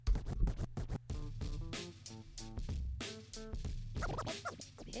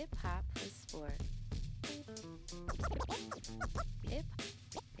Hip hop for sport. Hip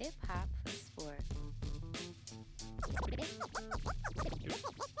hop for sport.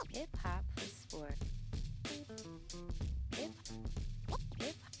 Hip hop for sport.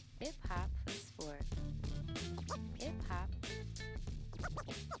 Hip hop for sport. Hip hop.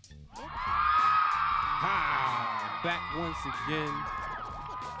 Ha! Back once again.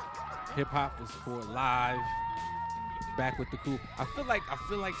 Hip hop for sport live. Back with the cool. I feel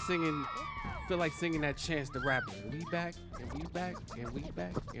like singing. Singing that Chance the Rapper. And we back, and we back, and we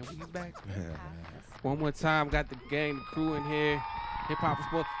back, and we back. One more time, got the gang, the crew in here. Hip hop for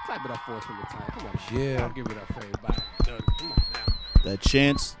sport. Clap it up for us one more time. Come on. Yeah. I'll give it up for everybody. Come on now. That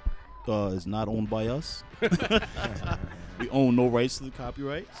Chance is not owned by us. We own no rights to the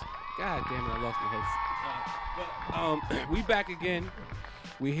copyrights. God damn it, I lost my head. We back again.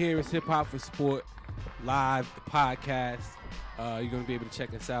 We here. It's Hip Hop for Sport live, the podcast. You're going to be able to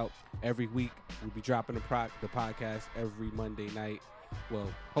check us out every week. We'll be dropping the podcast every Monday night. Well,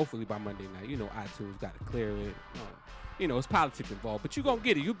 hopefully by Monday night. You know, iTunes got to clear it. You know, it's politics involved, but you're going to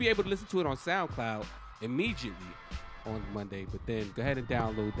get it. You'll be able to listen to it on SoundCloud immediately on Monday, but then go ahead and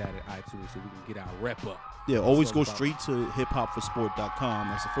download that at iTunes so we can get our rep up. Yeah, always go straight to hiphopforsport.com.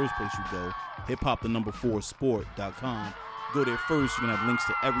 That's the first place you go. hiphop4sport.com. Go there first. You're going to have links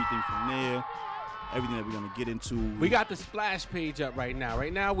to everything from there. Everything that we're going to get into. We got the splash page up right now.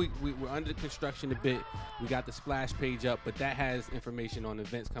 Right now, we're under construction a bit. We got the splash page up, but that has information on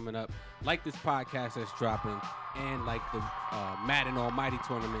events coming up, like this podcast that's dropping, and like the Madden Almighty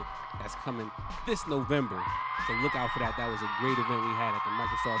tournament that's coming this November. So look out for that. That was a great event we had at the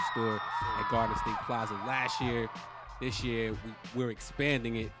Microsoft store at Garden State Plaza last year. This year, we're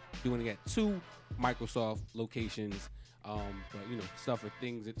expanding it, doing it at 2 Microsoft locations. But you know, stuff or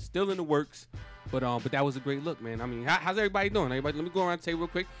things it's still in the works. But that was a great look, man. I mean, how's everybody doing? Everybody, let me go around the table real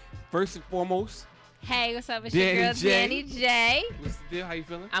quick. First and foremost, Hey, what's up? It's your girl, Danny J. What's the deal? How you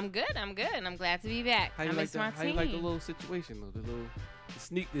feeling? I'm good. I'm glad to be back. How you like that? How you like the little situation though?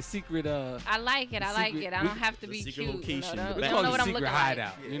 The secret. I like it. I don't have to be cute. Location, You know, the you don't know what I'm secret looking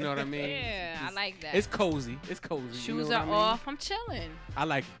hideout. like. You know what I mean? Yeah, I like that. It's cozy. Shoes you know what are I mean? off. I'm chilling. I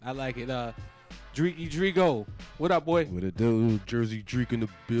like it. Dreeky Drigo. What up, boy? What it do? Jersey Dreek in the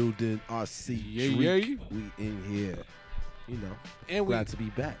building. RC Dreek. Yeah. We in here. You know. And glad to be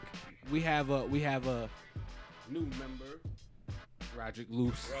back. We have a new member, Roderick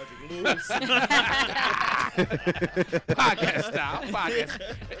Loose. Podcast style.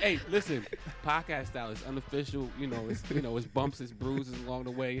 Hey, listen, podcast style is unofficial. It's bumps, it's bruises along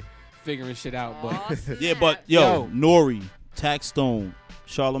the way, figuring shit out. But yeah, but yo, Nori, Taxstone,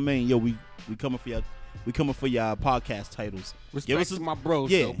 Charlemagne, we coming for y'all. We coming for y'all podcast titles. Respect to my bros,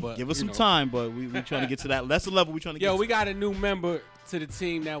 yeah. though, but, give us some time, but we trying to get to that. That's the level we trying to get. Yo, to. we got a new member to the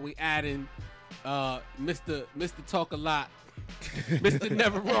team that we adding. Mr. Talk a Lot, Mr.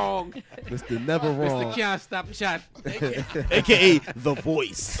 Never Wrong, Mr. Never Wrong, Mr. Can't Stop Chat, aka The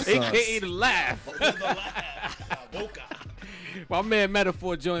Voice, aka The Laugh. My man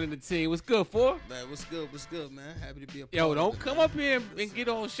Metaphor joining the team. What's good, for? Man, what's good, man? Happy to be a part Yo, of don't it, come man. up here and get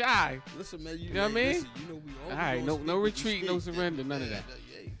all shy. Listen, man, You know what I mean? Listen, you know we all All right, no retreat, no surrender, none of that.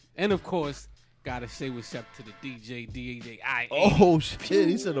 And of course, gotta say what's up to the DJ I. Oh shit!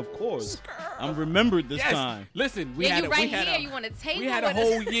 He said, "Of course." I'm remembered this time. Listen, we Yeah, had you right here. You want to take we had a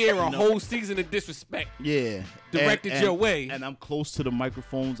whole year, a whole season of disrespect. Yeah, Directed your way. and I'm close to the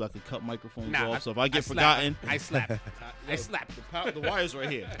microphones. I could cut microphones off. So if I get slap forgotten, I slap. I slap. the wire's right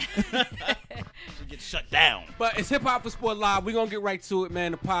here. Should get shut down. But it's Hip Hop for Sport Live. We're gonna get right to it,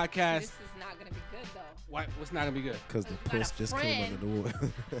 man. The podcast. This is not gonna be good though. What's not gonna be good? because the got a puss just came friend. under the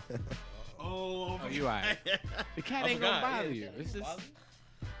water. Oh, You all right? The cat ain't gonna bother you. It's just. All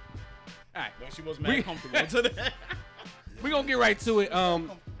right. Well, she was mad comfortable today. We're gonna get right to it.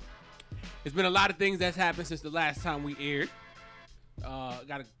 There's been a lot of things that's happened since the last time we aired.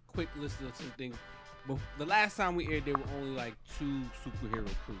 Got a quick list of some things. But the last time we aired, there were only like 2 superhero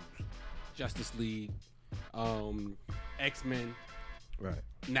crews: Justice League, X-Men. Right.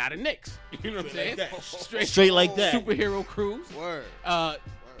 Now the Knicks. You know what I'm saying? Straight like that. Superhero crews. Word.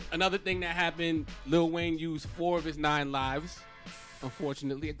 Another thing that happened: Lil Wayne used 4 of his 9 lives.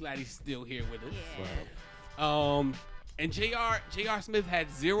 Unfortunately, I'm glad he's still here with us. Yeah. And J.R. Smith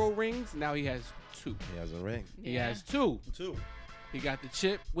had 0 rings. Now he has 2. He has a ring. He has 2. Two. He got the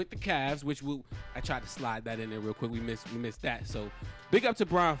chip with the Cavs, which I tried to slide that in there real quick. We missed that. So big up to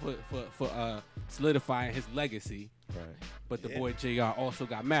Brian for solidifying his legacy. Right. But the boy JR also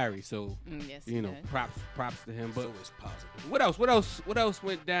got married, so Yes, you know, he did. props to him. But So it's positive. what else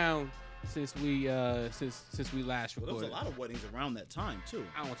went down since we last Well, there was recorded. a lot of weddings around that time too.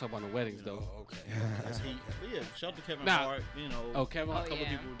 I don't want to talk about the weddings though. Oh, okay. Yeah, shout out to Kevin Nah. Hart. You know, Oh, Kevin a Hart. couple yeah.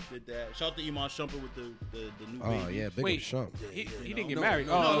 people did that. Shout out to Iman Shumpert with the new Oh baby. yeah, big Wait. up Shump. He you didn't get know. married.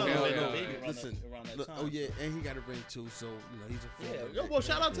 No, Oh, no, okay, no, okay, no, okay. baby. Listen, around that look, time. oh yeah, and he got a ring too. So he's a Yeah, former. well,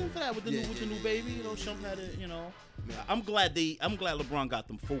 shout out to him for that with the Yeah, new with the yeah, new yeah, baby. yeah, You know, yeah, Shump yeah. had it. You know, Man. I'm glad LeBron got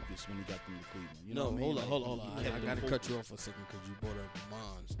them focused when he got them to Cleveland. You know No, what I mean? hold on. He I kept gotta them cut you focused. off for a second because you brought up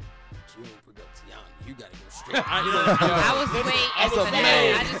Mons. You don't bring up Tiana. You gotta go straight. I was waiting for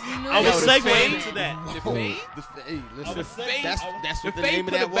that. I just knew I was it. segueing to that. The Fade? Hey, listen, was saying- that's The what the Fade name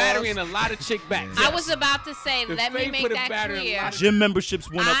of put a that battery was. in a lot of chick backs. I was about to say, The let me Fade make put a that battery in a clear. lot of- Gym memberships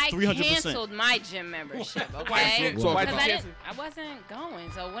went up I 300%. canceled my gym membership, Why okay? you Talk why about you it. cancel? I wasn't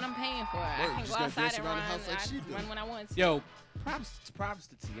going, so what I'm paying for, I Word, can just go gonna outside dance and around run. the house like she do. Run when I want to. Yo, props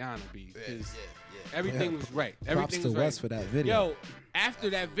to Tiana B. Yeah, Because yeah. everything was right. Props Everything to was Wes right. for that video. Yo, after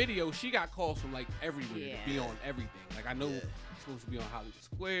that video, she got calls from like everywhere to be on everything. Like I know Yeah. she's supposed to be on Hollywood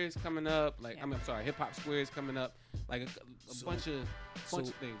Squares coming up. Like Yeah. I'm sorry, Hip Hop Squares coming up. Like a So- bunch of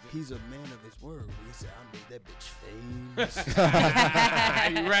things. He's a man of his word. He said, "I made that bitch famous."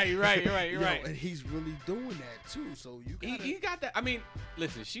 You're right. Yo, and he's really doing that too. So you gotta. He got that. I mean,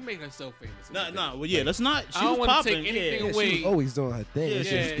 listen, she made herself famous. in No, that no, video. well, yeah, let's not. She I don't was wanna popping. take anything yeah. away. She was always doing her thing. Yeah, It's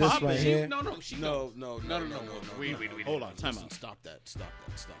she just was this popping. right She- here. No, No. Wait. Time out. Stop that.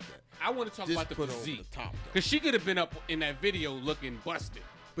 I want to talk Just about the put over physique. the top, though. Because she could have been up in that video looking busted.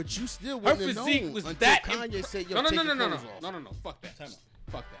 But you still Her wouldn't have physique known was until that. Kanye said, "Yo, no. take your clothes off." No. Fuck that. Time out.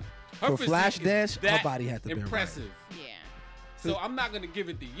 Fuck that. Her For physique Flash is Dash, her that body had to be right. impressive. Yeah. So I'm not gonna give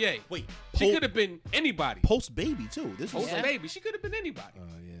it to Ye. Wait, She could have been anybody. post baby too. This was Post Yeah. baby. She could have been anybody. Oh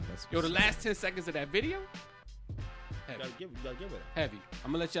yeah, that's Yo, the last 10 seconds of that video, heavy. you gotta give it. Heavy.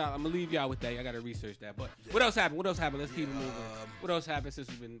 I'm gonna leave y'all with that. I gotta research that. But what else happened? Let's keep it moving. What else happened since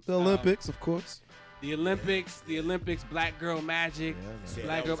we've been the Olympics, of course. The Olympics, Black Girl Magic, Yeah, man. Yeah,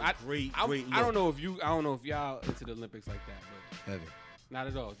 Black that Girl. was a great I look. don't know if y'all into the Olympics like that, but Heavy. not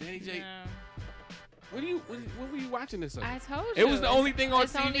at all. Danny J, No. what were you watching this on? I told you. It was the only thing on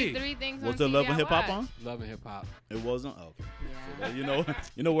It's only TV. 3 things Was on the TV Love and I Hip Hop watch. on? Love and Hip Hop. It wasn't. Oh, okay. Yeah. So, you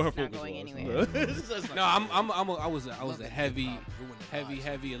know where her It's not focus going was. anywhere. No, I was a Hip Hop ruined their lives.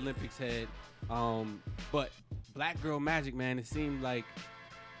 heavy Olympics head. But Black Girl Magic, man, it seemed like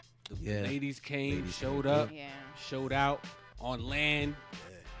the Yeah. ladies came, Ladies showed came, up, Yeah. showed out on land,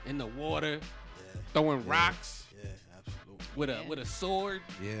 in the water, Yeah, throwing rocks yeah, absolutely. with a sword.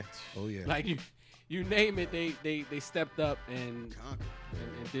 Yeah. Oh yeah. Like you name it, they stepped up and Conquer.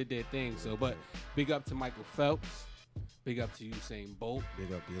 did their thing. So, but big up to Michael Phelps, big up to Usain Bolt.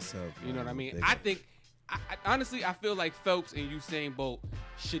 Big up yourself. You know what I man. mean? Big I up. think, honestly, I feel like Phelps and Usain Bolt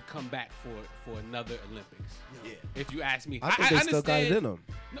should come back for another Olympics. Yeah. If you ask me, I think they still got it in understand-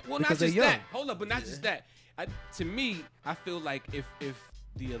 them. No, well, because not just they're young. that. Hold up, but not just that. To me, I feel like if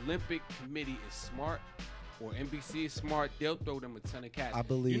the Olympic Committee is smart or NBC is smart, they'll throw them a ton of cash. I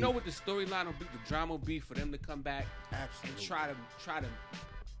believe- You know what the storyline will be, the drama will be for them to come back Absolutely. and try to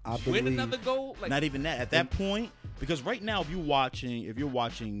I win believe. another gold. Like Not even that. At that point, because right now, if you're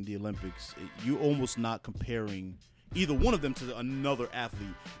watching the Olympics, you're almost not comparing either one of them to another athlete.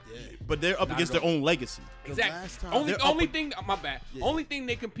 Yeah. But they're up Not against at their all. own legacy. The exactly. last time- Only They're only up- thing. My bad. Yeah. Only thing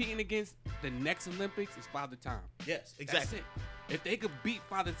they competing against the next Olympics is Father Time. Yes, That's it. If they could beat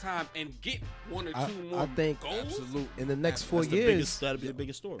Father Time and get one or I- two more I think goals, Absolutely. in the next 4 That's the years, biggest, that'd be the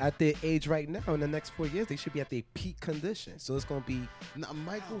biggest story. at their age right now, in the next 4 years, they should be at their peak condition. So it's going to be Now,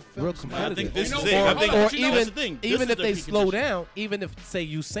 Michael real Phelps. competitive. I think this You know is it. what? I think Or that's even the thing. This even is if their they peak slow condition. down, even if say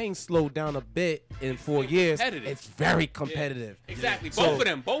Usain slowed down a bit in 4 years, competitive. it's very competitive. exactly. So-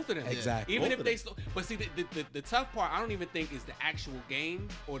 Both of them. Exactly. Even Both if of they them. slow, but see the tough part, I don't even think is the actual game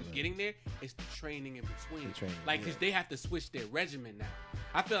or the getting there. It's the training in between. The training, Like because they have to switch their regimen now.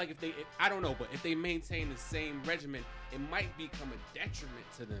 I feel like I don't know, but if they maintain the same regimen, it might become a detriment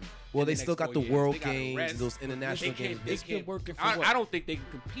to them. Well, in they the still next got 4 the years. World They gotta Games, rest. those international They can't- games. they It's been can't- working for I what? don't think they can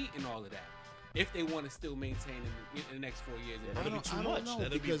compete in all of that if they want to still maintain in the next 4 years. That'd be I too don't much. know,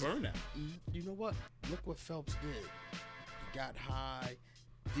 That'd be because- burnout. You know what? Look what Phelps did. He got high,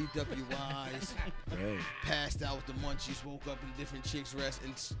 DWIs, Hey, passed out with the munchies, woke up in different chicks' rest,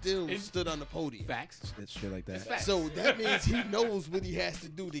 and still It's- stood on the podium. Facts. it's shit like that. It's facts. So that means he knows what he has to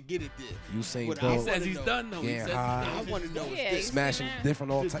do to get it there. Usain What I Bolt He wanna says he's know- done though. He Yeah, says high. I he's want to know Yeah, is this. smashing man.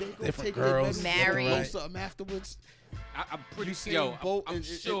 different all Did type, they go different take their girls. medicine Married. or something afterwards? I'm pretty Usain yo. Bolt I'm and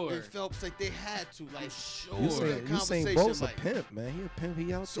sure. Phelps like they had to like sure. Usain conversation, Bolt's like- a pimp, man. He a pimp.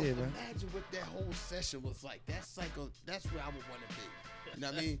 He out So there, man. imagine what that whole session was like. That's where I would want to be. You know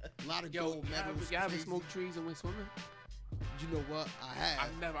what I mean? A lot of Yo, gold medals. y'all ever crazy. smoke trees and went swimming? You know what? I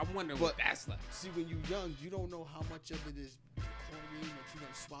have. I'm wondering what But- that's like. See, when you're young, you don't know how much of it is chlorine that you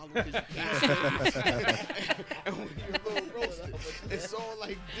don't swallow because you can't. And when you're a little roasted, it's all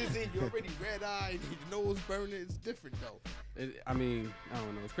like dizzy. You're already red-eyed. Your nose burning. It's different though. I mean, I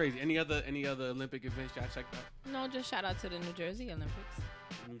don't know. It's crazy. Any other Olympic events y'all checked out? No, just shout out to the New Jersey Olympics.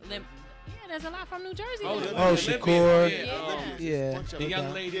 Yeah, there's a lot from New Jersey. Oh, now. the Oh, Olympics. Shakur. Yeah. Yeah. Bunch of The young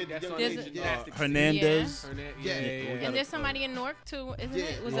them. lady that's on There's the a- gymnastics. Hernandez. Yeah. And there's somebody in Newark too, isn't Yeah,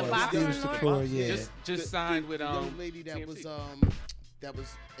 it? Was yeah, a boxer Steve in Newark? Shakur, yeah. Just The- signed with the young lady that TMC.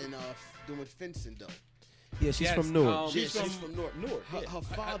 was in doing fencing though. Yeah, she's Yes, from Newark. um, Yeah, She's from Newark. Newark, Her, yeah. her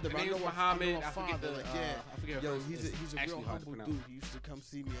father, Her I name know is her, Muhammad. I know her I forget father. the, Like, I forget her Yo, first. he's It's a actually real hard to humble pronounce. dude. He used to come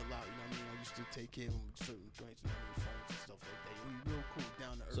see me a lot. You know what I mean? I used to take care of him with certain joints and phones and stuff like that. He's real cool,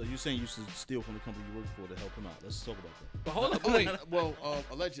 down to earth. So you're saying you used to steal from the company you worked for to help him out? Let's talk about that. But hold up, Oh, wait. well,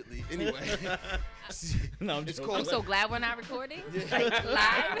 allegedly. Anyway, No, I'm It's just called- I'm so glad we're not recording. Yeah. Like,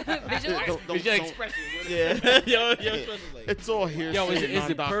 live, visual. It's your expression. Yeah, yo, expression like. it's all here. Yo, is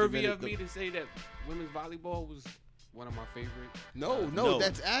it pervy of me to say that women's volleyball was one of my favorite? No, No.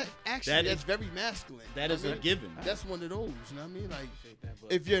 that's actually That that's is- very masculine. That is I a mean, given. That's one of those. You know what I mean? Like, Appreciate that,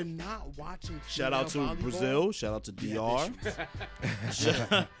 but- if you're not watching, Shout out to female volleyball, Brazil. Shout out to you DR. have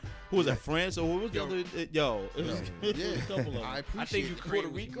issues. Who was that? France or what was the Yo. other? Yo, it was, Yeah. it was a couple of them. I appreciate I think it. Ukraine Puerto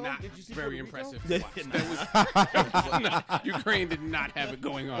was Rico? not Did you see very Puerto Rico? impressive to watch. That was, Ukraine did not have it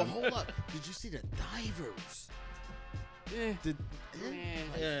going But on. hold up, did you see the divers? Yeah. The,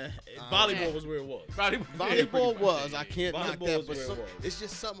 Yeah, Uh, volleyball was where it was. volleyball was. I can't knock Volleyball that, was but where it was. it's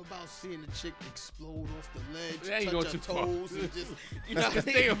just something about seeing the chick explode off the ledge, That ain't touch going her too far. toes, and just you know. Because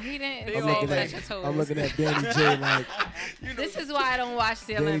What I they- mean? He didn't They I'm all say looking touch at, your toes. I'm looking at Danny J like This is why I don't watch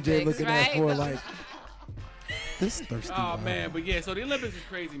the Danny Olympics, J looking right? at for like this thirsty. Oh guy. man, but yeah, so the Olympics is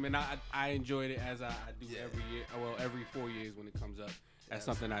crazy, man. I enjoyed it as I do every year. Well, every 4 years when it comes up. That's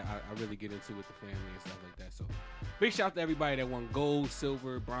something I really get into with the family and stuff like that. So big shout out to everybody that won gold,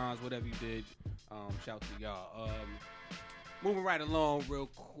 silver, bronze, whatever you did. Shout out to y'all. Moving right along real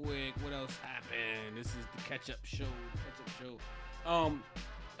quick. What else happened? This is the Ketchup Show.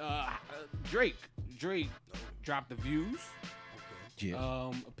 Drake dropped the Views.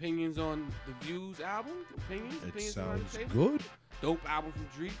 Yeah. Opinions on the Views album. Opinions It on the sounds table? good. Dope album from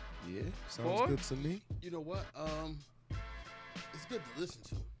Drake. Yeah, sounds Boy. good to me. You know what? It's good to listen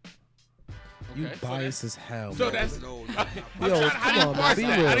to. You Okay, so biased as hell. so man. that's- No, I'm Yo, trying, come how do you on, man, parse be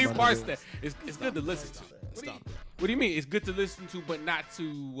that? real, How do you my parse nigga. that? It's good to listen to. Stop that. What do you mean? It's good to listen to, but not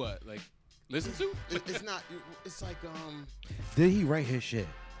to what? Like listen to? It's not. It's like Did he write his shit?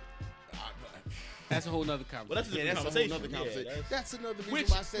 That's a whole nother conversation. Well, that's a different that's a whole conversation. nother Yeah, conversation. That's another reason Which-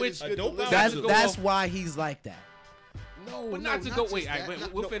 why I said which- it's a good to dope listen. album- to. go That's off- why he's like that. No, But no, not to go. just Wait,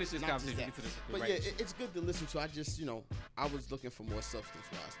 that. we'll No, finish this not just conversation. that. Get to the But right yeah, issue. it's good to listen to. I just, I was looking for more substance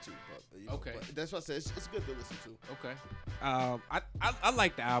wise too. But you know, Okay. but that's why I said it's good to listen to. Okay. I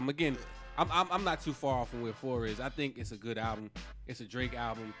like the album. Again, I'm not too far off from where 4 is. I think it's a good album. It's a Drake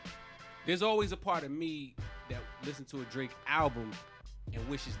album. There's always a part of me that listens to a Drake album and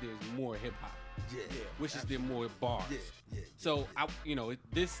wishes there's more hip hop. Yeah, Wishes there more bars. Yeah. So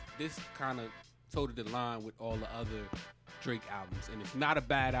this kind of toted the line with all the other Drake albums, and it's not a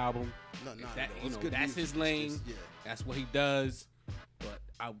bad album. No, not That- at all. you It's know, good that's music. his It's lane. just- yeah. That's what he does. But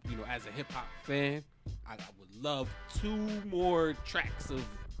as a hip hop fan, I would love 2 more tracks of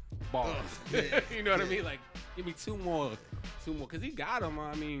bars. Yeah, You know what I yeah. mean? Like, give me 2 more, because he got them.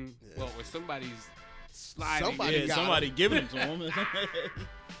 I mean, Yeah. well, if somebody's sliding. Somebody Yeah, got somebody him. giving them to him.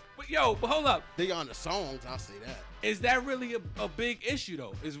 But hold up. They on the songs. I'll say that. Is that really a big issue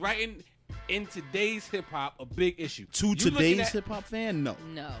though? Is writing in today's hip hop a big issue? To You looking today's at- hip hop fan, no,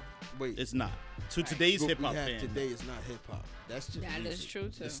 No, Wait, it's not. To today's what hip we hop have fan, today is not hip hop. That's just that music. is true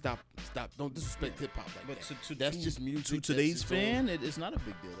too. Just stop. Don't disrespect hip hop like but that. That's just music. To that's today's its fan, it's not a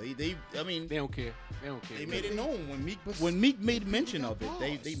big deal. I mean, They don't care. They don't care. they made it known But when Meek made mention got of it.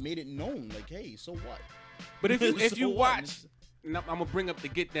 They bars. made it known, like, hey, so what? But if So you what? watch, and I'm gonna bring up the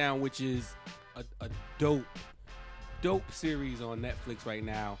Get Down, which is a dope series on Netflix right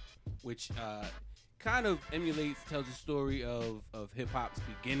now, which kind of tells the story of hip hop's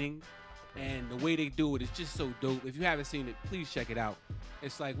beginning, and the way they do it is just so dope. If you haven't seen it, please check it out.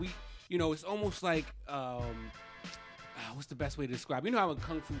 It's like it's almost like what's the best way to describe? You know how in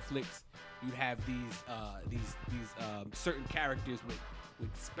kung fu flicks you have these certain characters with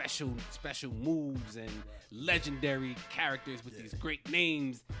special moves and legendary characters with these great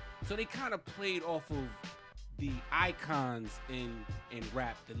names. So they kind of played off of the icons in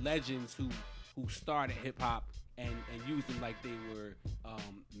rap, the legends who started hip hop and use them like they were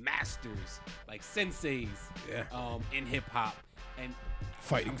masters, like senseis in hip hop. And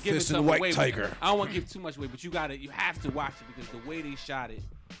Fighting giving fist and something white away, tiger. I don't want to give too much away, but you have to watch it because the way they shot it,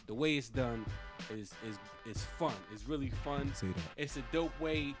 the way it's done is fun. It's really fun. See that. It's a dope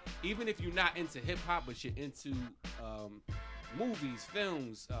way, even if you're not into hip hop, but you're into movies,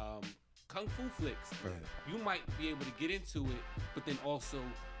 films, kung fu flicks. Right. You might be able to get into it, but then also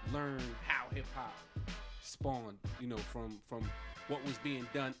learn how hip hop spawned, from what was being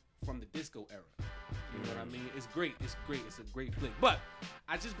done from the disco era. You know what I mean? It's great. It's great. It's a great flick. But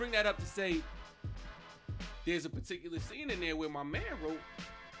I just bring that up to say there's a particular scene in there where my man wrote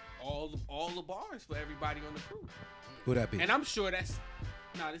all the bars for everybody on the crew. Who that be? And I'm sure that's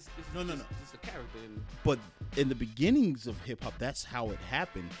this No. just a character. But in the beginnings of hip hop, that's how it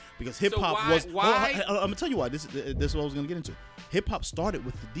happened because hip hop why- was. why- I'm gonna tell you why. This is what I was gonna get into. Hip hop started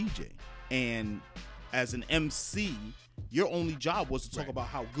with the DJ, and as an MC, your only job was to talk about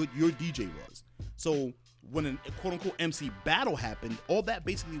how good your DJ was. So when a quote unquote MC battle happened, all that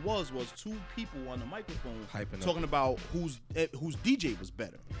basically was two people on the microphone Hyping talking about whose DJ was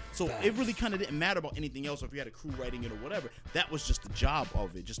better. So it really kind of didn't matter about anything else, or if you had a crew writing it or whatever. That was just the job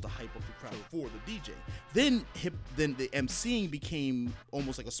of it, just to hype up the crowd for the DJ. Then the MCing became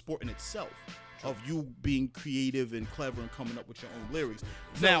almost like a sport in itself. Of you being creative and clever and coming up with your own lyrics.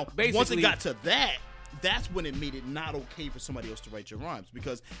 So now, once it basically- got to that, that's when it made it not okay for somebody else to write your rhymes.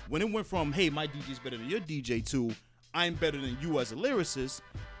 Because when it went from, hey, my DJ's better than your DJ, to I'm better than you as a lyricist,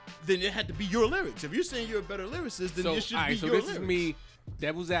 then it had to be your lyrics. If you're saying you're a better lyricist, then it should be so your this lyrics. is me,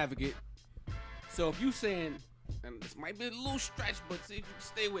 devil's advocate. So if you saying, and this might be a little stretch, but see if you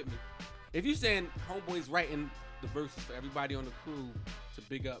stay with me. If you saying homeboy's writing the verses for everybody on the crew to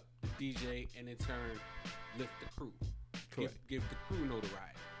big up the DJ and in turn lift the crew, give the crew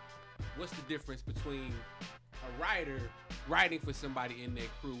notoriety. What's the difference between a writer writing for somebody in their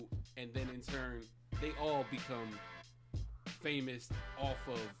crew and then in turn they all become famous off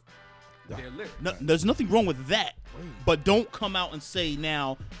of their lyrics? No, there's nothing wrong with that, but don't come out and say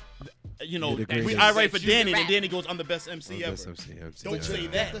now, I write for Danny, and Danny goes, I'm the best MC ever. Don't say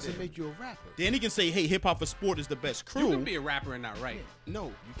that. That doesn't make you a rapper. Danny can say, hey, hip hop for sport is the best crew. You can be a rapper and not write. No,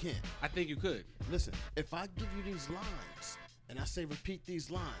 you can't. I think you could. Listen, if I give you these lines and I say repeat these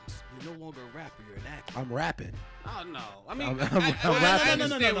lines, you're no longer a rapper, you're an actor. I'm rapping. Oh no! I mean, I'm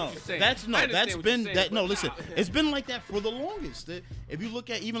No. That's been that. No, listen, it's been like that for the longest. If you look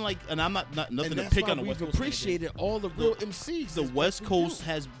at even like, and I'm not nothing And to that's pick why on the we've West Coast. appreciated all the real MCs. The That's West what we Coast do.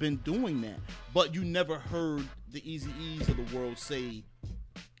 has been doing that, but you never heard the Eazy-E's of the world say,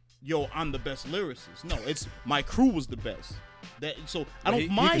 "Yo, I'm the best lyricist." No, it's my crew was the best. So I don't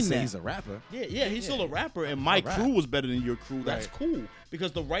mind he can say that. he's a rapper. Yeah, he's still a rapper, and my crew was better than your crew. That's cool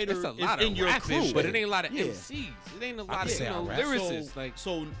because the writer It's a is lot in of your rapping, crew. but it ain't a lot of Yeah. MCs. It ain't a lot of say I rap. lyricists.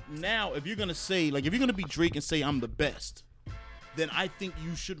 So now, if you're gonna say, like, if you're gonna be Drake and say I'm the best, then I think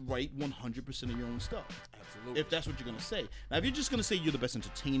you should write 100% of your own stuff. Absolutely. If that's what you're gonna say. Now, if you're just gonna say you're the best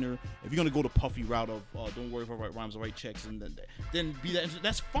entertainer, if you're gonna go the puffy route of don't worry if I write rhymes, I write checks, and then be that,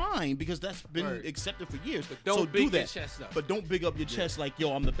 that's fine because that's been Right. accepted for years. But don't so big do that. your chest up. But don't big up your chest like,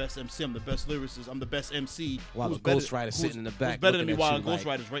 yo, I'm the best MC, I'm the best lyricist, I'm the best MC. While who's the better- ghostwriter's sitting in the who's back better than looking me at while a you like-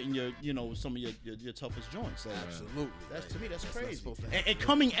 ghostwriter's writing some of your toughest joints. Like, Absolutely. That's to me, that's not crazy. supposed to And happen.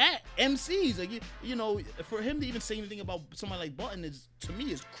 coming at MCs, like you know, for him to even say anything about somebody like Button is to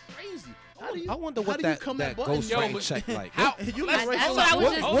me is crazy. How do you? I wonder how what do you that come at ghost Button? writing but check like. How? You let's- can write That's a what I lot. was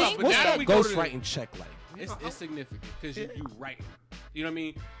just hold up, thinking. but What's now that we go to ghost the- writing check like? It's significant because you writing. You know what I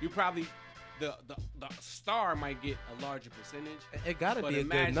mean? You probably the star might get a larger percentage. It gotta But be a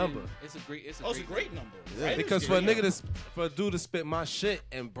imagine, good number. It's a great number. Yeah, Right? because for a dude to spit my shit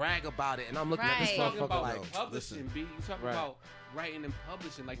and brag about it, and I'm looking at this Right. Talking motherfucker about like, publishing, B. You talking Right. about writing and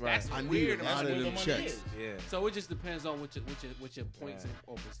publishing. Like Right. that's I need weird a about lot where of the them money checks. is. yeah. So it just depends on what your points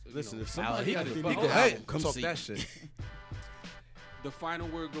Yeah. and Listen, if Al, somebody he got could, to he do could, the hey, album, come talk see. that shit. The final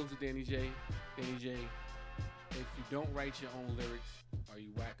word goes to Danny J. Danny J. If you don't write your own lyrics, are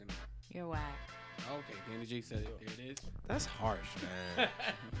you whacking them? You're whack. Okay, Danny J said it. There it is. That's harsh, man.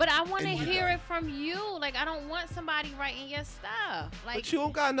 But I want to And you hear got it from you. Like, I don't want somebody writing your stuff. Like, But you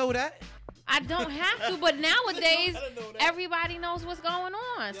don't gotta know that. I don't have to. But nowadays, I didn't know that. everybody knows what's going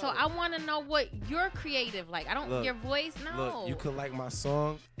on. So I want to know what you're creative like. I don't Look, your voice. No. Look, you could like my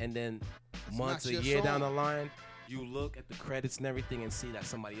song, and then months, not a your year down the song. line, you look at the credits and everything and see that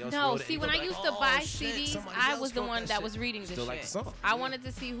somebody else No, wrote it. see, and when you I go used like, to oh, buy shit, CDs, somebody I else was the wrote one that shit. was reading You the still shit. like the song. I wanted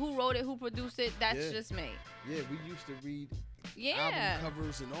to see who wrote it, who produced it. That's Yeah. just me. Yeah, we used to read Yeah. album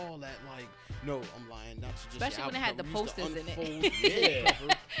covers and all that. Like, no, I'm lying. Not to just Especially when it had the posters in it.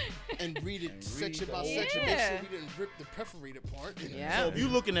 it. And read it section by section. Make sure we didn't rip the perforated part. Yeah. So if you're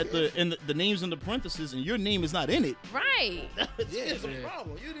looking at the names in the parentheses and your name is not in it, Right. It's a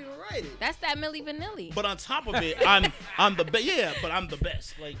problem. You didn't even write it. That's that Milli Vanilli. but on top of it, I'm the best. Yeah, but I'm the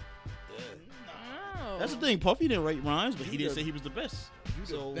best. Like, Oh. that's the thing. Puffy didn't write rhymes, but he didn't say he was the best. You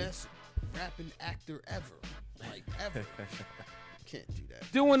the best rapping actor ever. Like, ever. Can't do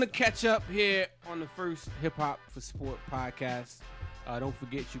that. Doing the catch up here on the first Hip Hop for Sport podcast. Don't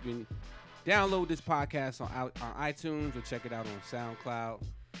forget you can download this podcast on iTunes or check it out on SoundCloud.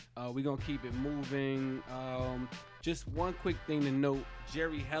 We're going to keep it moving. Just one quick thing to note.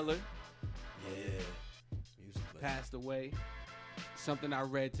 Jerry Heller passed away. Something I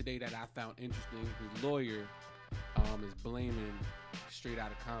read today that I found interesting. His lawyer is blaming Straight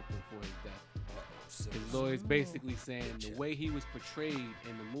Outta Compton for his death. His lawyer is basically saying the way he was portrayed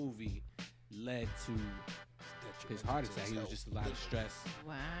in the movie led to his heart attack. He was just a lot of stress.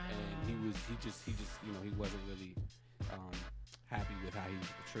 Wow. And he just he wasn't really happy with how he was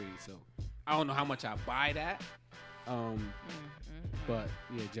portrayed. So I don't know how much I buy that. But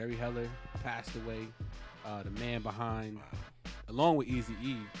yeah, Jerry Heller passed away. The man behind, along with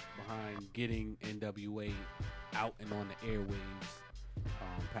Eazy-E, behind getting NWA out and on the airwaves,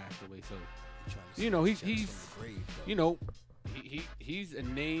 passed away. So he's a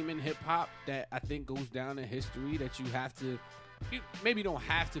name in hip hop that I think goes down in history that you maybe don't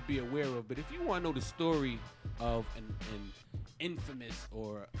have to be aware of, but if you want to know the story of an infamous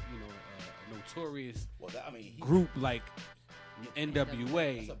or a notorious group like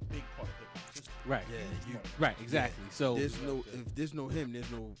NWA, that's a big part of hip hop. right? Yeah, right, exactly. So if there's no him,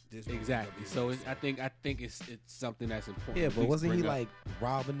 there's no exactly. So I think it's something that's important. Yeah, but wasn't he bring up. like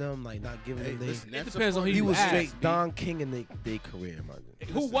robbing them, like not giving them listen, It depends on who He you was ask, straight B. Don King in their career, man.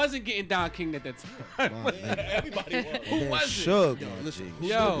 Who wasn't getting Don King at that time? Wow, man. Everybody was. Who was it? Suge, Yo, man, listen, G. who's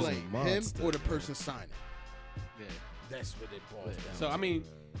Yo. to blame, him Monster, or the man. person signing? Yeah. That's what it boils down. So I mean,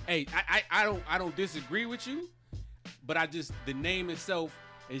 hey, I don't disagree with you, but the name itself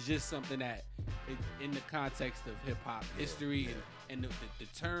is just something that, in the context of hip hop history and the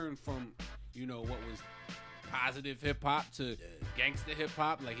turn from what was positive hip hop to gangster hip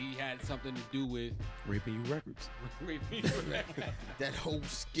hop, like he had something to do with Raping You Records. that whole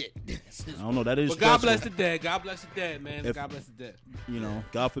skit. I don't know. That is. But God stressful. bless the dead. God bless the dead, man. If- God bless the dead.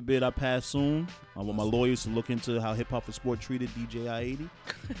 God forbid I pass soon. I want my lawyers to look into how Hip Hop for Sport treated DJ I-80.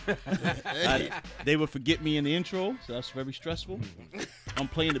 They would forget me in the intro, so that's very stressful. I'm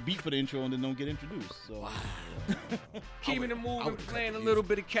playing the beat for the intro and then don't get introduced. So Keeping it moving, playing a little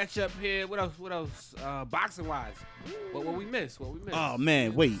bit of catch up here. What else? Boxing wise, what we miss? oh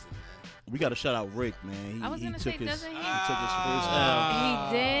man, wait. We got to shout out Rick, man. I was gonna say, doesn't he? He took his first L.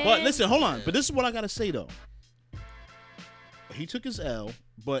 He did. But listen, hold on. But this is what I gotta say though. He took his L,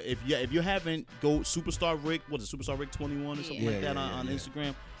 but if you haven't, go Superstar Rick. What is it, Superstar Rick 21 or something like that on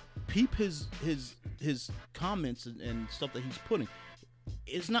Instagram. Peep his comments and stuff that he's putting.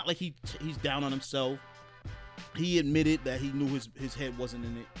 It's not like he's down on himself. He admitted that he knew his head wasn't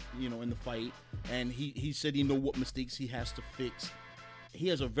in it, in the fight, and he said he know what mistakes he has to fix. He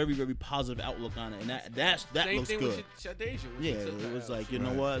has a very, very positive outlook on it, and that Same looks thing good. With Shadasia. Yeah, it was like, you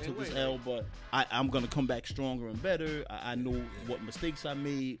know what, I took this L, but I'm going to come back stronger and better. I know what mistakes I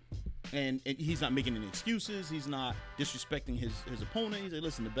made, and he's not making any excuses. He's not disrespecting his opponent. He's like,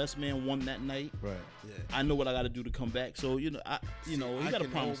 listen, the best man won that night. Right. Yeah. I know what I got to do to come back. So, he got to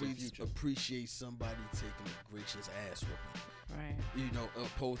promise the always future. appreciate somebody taking a gracious ass whooping. Right.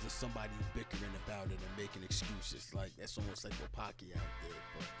 Opposed to somebody bickering about it and making excuses. Like, that's almost like what Pacquiao did,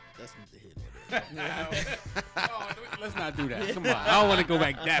 but that's neither here nor there. Let's not do that. Come on, I don't want to go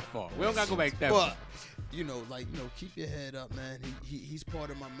back that far. We don't got to go back that far. But, keep your head up, man. He's part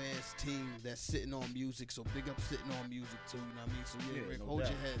of my man's team that's sitting on music, so big up sitting on music too, you know what I mean? So, Rick, no hold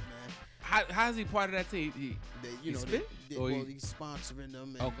doubt. your head, man. How's he part of that team? He's sponsoring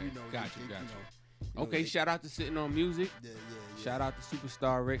them. And, Okay, got you. they- Shout out to Sitting on Music. Yeah. Shout out to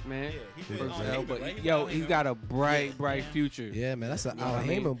Superstar Rick, man. he First on L, Heyman, but right? he's got a bright future. Yeah, man, that's an You know Al what I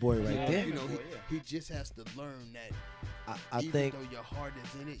mean? Heyman boy right there. He just has to learn that I even think though your heart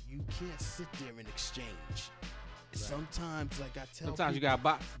is in it, you can't sit there and exchange. Sometimes, like I tell Sometimes you people, got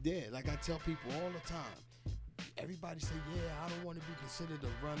box. yeah, like I tell people all the time. Everybody say, I don't want to be considered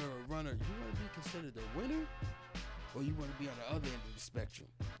a runner. You want to be considered a winner? Or you want to be on the other end of the spectrum.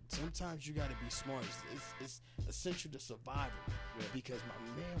 Sometimes you got to be smart. It's essential to survival. Because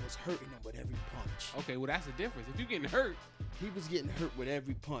my man was hurting him with every punch. Okay, well that's the difference. If you're getting hurt, He was getting hurt with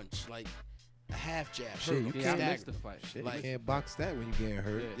every punch. Like, a half jab. Shit, hurt you him, Yeah, I stagger missed the him. fight. Shit, Like- you can't box that when you getting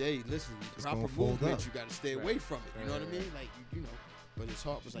hurt. Yeah. Hey, listen, It's proper gonna fold movement, up. you got to stay Right. away from it. You know what I Right. mean? Like, you know. But his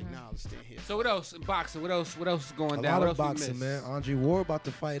heart was like, nah, let's stay here. So what else in boxing? What else is going A down? lot What of else we boxing, miss? man. Andre Ward about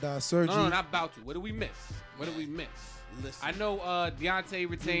to fight Sergey. No, not about to. What do we miss? What do we miss? Listen, I know Deontay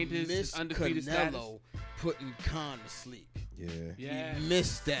retained his missed undefeated status. Canelo putting Khan to sleep. Yeah. Yeah. We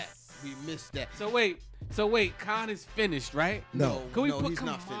missed that. We missed that. So wait, Khan is finished, right? No. Can we no, put? he's Come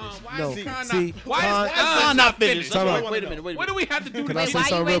not on, finished. why No. is Khan See, not? Why Khan- is Khan Khan not finished? Time out. Wait a minute. What do we have to do? Can I Wait, say why you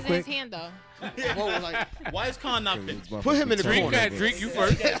something real raising his quick? hand though? Whoa, like, Why is Khan not finished? Put him in the Drink corner. that. Drink you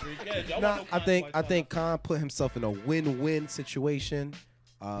first. Nah, I think Khan put himself in a win-win situation,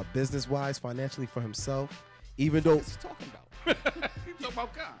 business-wise, financially for himself. Even though What's he talking about? You talking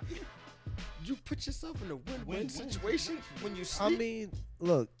about Khan? You put yourself in a win-win situation when you I sleep. mean,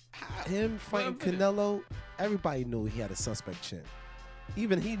 look, him fighting Canelo, everybody knew he had a suspect chin.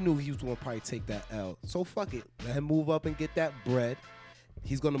 Even he knew he was going to probably take that L. So fuck it. Let him move up and get that bread.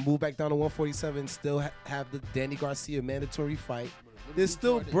 He's going to move back down to 147 and still have the Danny Garcia mandatory fight. There's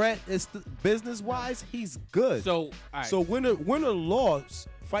still bread. It's business-wise, he's good. So, all right. So winner loss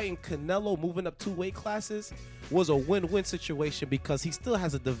fighting Canelo, moving up 2 weight classes, was a win-win situation because he still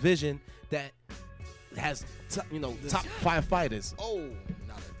has a division that has top 5 fighters. Oh,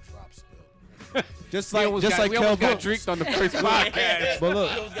 not a drop spill. Just we like almost got Kell Drake Brooks. on the first podcast. But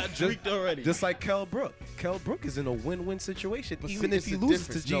look, got dreked already. just like Kell Brook. Kell Brook is in a win-win situation, But even see, if he it's the loses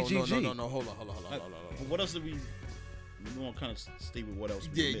to difference. GGG. No. Hold on. But what else did we want to kind of stay with what else?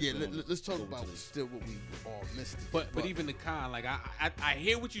 We missed. Yeah. We don't Let's talk go into about this. still what we all missed. But even the Khan, like I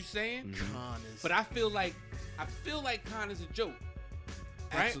hear what you're saying, Khan is. but I feel like Khan is a joke.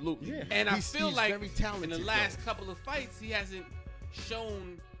 Right? Absolutely. Yeah. And He's I feel like very talented, in the last though. couple of fights, he hasn't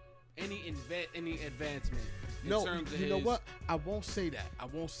shown any advancement. In No, terms of you know his- what? I won't say that.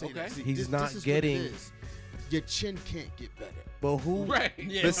 Okay. See, He's this not is what getting- it is. Your chin can't get better. But who? Right.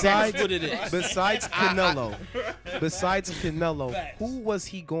 Besides, that's what it is. besides Canelo, who was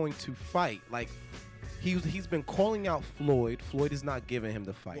he going to fight? Like, he's been calling out Floyd. Floyd is not giving him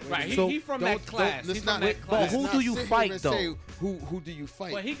the fight. Right. So, He from that class. let's He's not- from that but class. who let's do not you sit here fight, and though? say, Who do you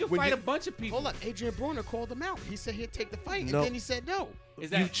fight? But he could When fight you- a bunch of people. Hold on, Adrian Broner called him out. He said he'd take the fight, No. and then he said no.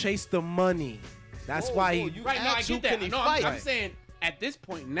 Is you that chase the money. That's why he. you right? No, I asked who get that. can he No, fight. I'm saying at this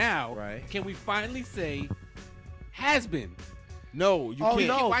point now, Right. can we finally say has been? No, you Oh, can't.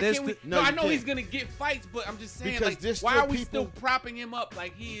 no. Why there's can't we? the- No, no, I you know can't. he's gonna get fights, but I'm just saying, Because like, there's why still are we people- still propping him up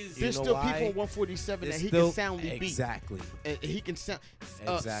like he is? There's know still why? people at 147 It's that he still- can soundly beat. Exactly. And he can sound.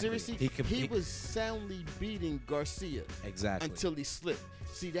 Exactly. Seriously, He was soundly beating Garcia Exactly. until he slipped.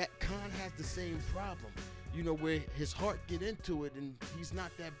 See, that Khan has the same problem. You know, where his heart get into it and he's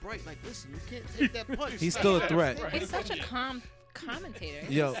not that bright. Like, listen, you can't take that punch. He's still a threat. He's such a calm commentator.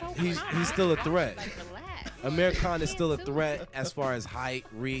 Yo, so he's calm. still a threat. Like, relax. Amir Khan is still a Can't do threat it. as far as height,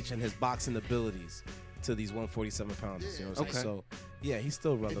 reach, and his boxing abilities to these 147 pounders. You know what I'm saying? Okay. So, yeah, he's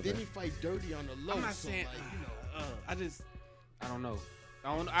still And then relevant. he fight dirty on the low. I'm not so saying. like, you know. I don't know.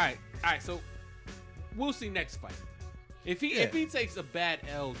 All right. So we'll see next fight. If he takes a bad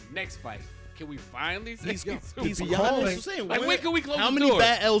L next fight, can we finally say He's to be calling. honest, Like, when can we close How the many door?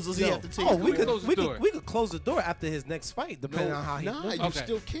 bad L's does he Yo, have to take? oh, we close the door. could close the door after his next fight, depending on how he. Nah, you Okay.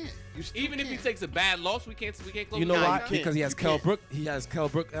 still can't. You still Even if he can't. takes a bad loss, we can't close You know the door. why? can't. Because he has You Kell can't. Brook. He has Kell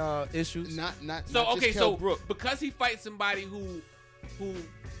Brook issues. Not So not okay, just so Kell Brook. because he fights somebody who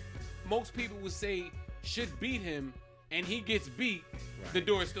most people would say should beat him, and he gets beat, the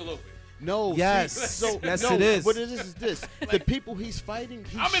door is still open. No. Yes. See, so Yes, no, it is. What it is this: the people he's fighting.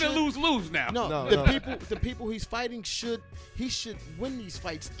 I'm in a lose-lose now. No, No, the no. people he's fighting should win these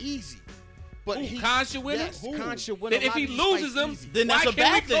fights easy. But Who, he Khan should win yes, it? Khan should win. Then a if lot he of these loses fights them, easy. Then why that's a can't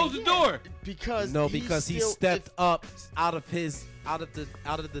we bad close thing. the door? because No, he's because he still- stepped up out of the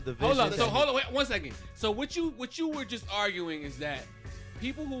division. Hold on. So hold on. Wait 1 second. So what you were just arguing is that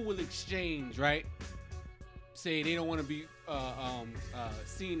people who will exchange, right, say they don't want to be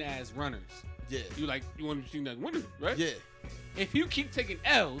seen as runners. Yeah, You want to be seen as winners, right? yeah. If you keep taking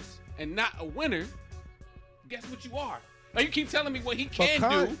L's and not a winner, guess what you are? Like, you keep telling me what he can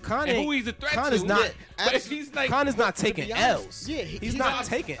do Khan and ain't- who he's a threat Khan to. is not- But if he's like, Khan is not to be taking honest, L's. yeah, he's he- not he's-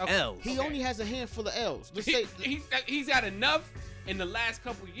 taking okay. L's. He Okay. only has a handful of L's. Let's he, say he's got enough in the last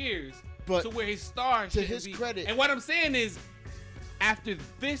couple years But to where his star to shouldn't his be. credit- And what I'm saying is, after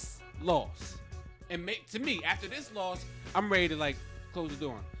this loss, and to me, after this loss, I'm ready to close the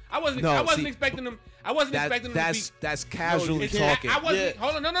door on. I wasn't expecting him. I wasn't expecting him to be. That's casually It's- talking. I wasn't. Yeah.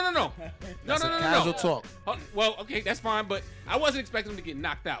 Hold on. No. That's a casual talk. Well, okay, that's fine, but I wasn't expecting him to get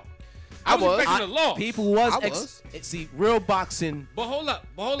knocked out. I was was. respecting the law. People was. I was. See, real boxing. But hold up.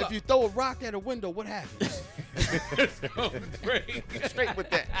 If you throw a rock at a window, what happens? Straight with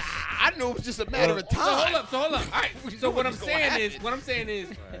that. I knew it was just a matter of time. So hold up. All right. So what I'm was saying gonna is,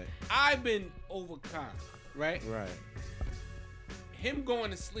 Right. I've been overcome, right? Right. Him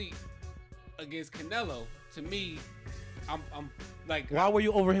going to sleep against Canelo, to me, I'm like, Why were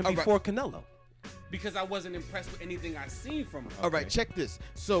you over him All right. before Canelo? because I wasn't impressed with anything I seen from him. All right, check this.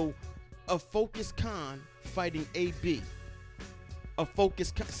 So, a Focus Khan fighting AB. A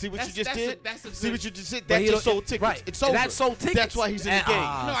Focus Khan. See what you just did? See what you just did? But That he just don't- sold tickets. right. It's over. That sold tickets. That's why he's in the game. No,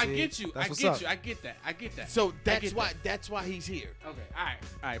 I see, get you. that's I what's get up. you. I get that. I get that. So I that's get why. that. That's why he's here. Okay. All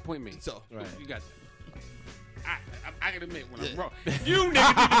right. Point me. So Right. You got that. I can admit when I'm wrong. You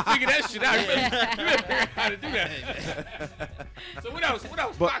niggas need to figure that shit out. You better figure out how to do that. So what else?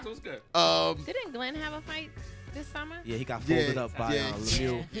 Fox, what's good? Didn't Glenn have a fight this summer? Yeah, he got folded Yeah, up by yeah.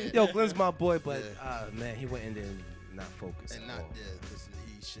 Lemieux. Yo, Glenn's my boy, but man, he went in there and not focused. and at not all. listen,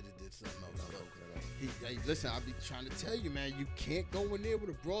 he should have did something else. Hey, listen, I be trying to tell you, man, you can't go in there with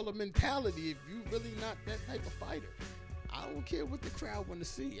a brawler mentality if you really not that type of fighter. I don't care what the crowd want to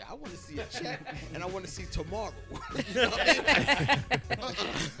see. I want to see a check, and I want to see tomorrow. You know what I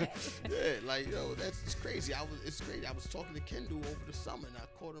mean? Yeah, like that's just crazy. It's crazy. I was talking to Kendall over the summer, and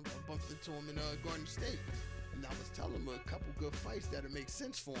I bumped into him in Garden State, and I was telling him a couple good fights that'll make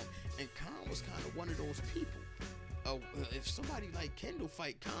sense for him. And Khan was kind of one of those people. If somebody like Kendall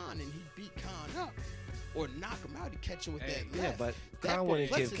fight Khan and he beat Khan up or knock him out, he catch him with that Yeah, left. but That Khan wouldn't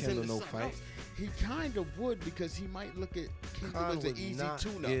give perplexes Kendall into no something fight. else. He kind of would because he might look at Kendall Khan as an would easy not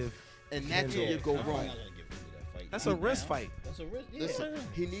tune-up, give and that's where Kendall- you go I'm wrong. not gonna give Kendall that fight. That's a wrist fight. That's a risk. Yeah. Listen,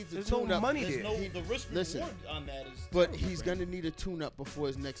 he needs a There's no tune-up. money There's there. no He- the risk listen, reward on that is. But terrible he's for gonna him. need a tune-up before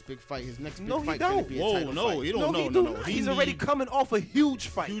his next big fight. His next big No, he fight gonna don't. be a Whoa, title no, fight. you don't No, know. he No, do no. not. He He's already need- coming off a huge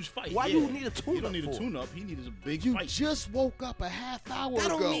fight. Huge fight. Why yeah. you need a tune-up You don't need a for? tune-up. He needs a big You fight. just woke up a half hour That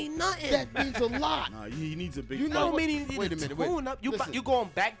ago. don't mean nothing. That means a lot. Nah, he needs a big You fight. That know don't what- mean he need wait a a minute, wait. tune-up. Listen. You going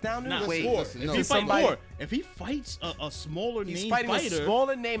back down in Not the weight. score. listen, If no. he fight Somebody- more, if he fights a smaller He's name fighting fighter, a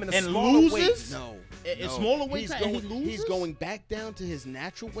smaller name and a and smaller loses? weight. No. a no. smaller weight he's class, and he going, He's loses? going back down to his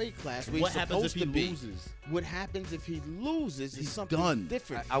natural weight class where what he's happens if supposed he to be. loses? What happens if he loses is He's something done.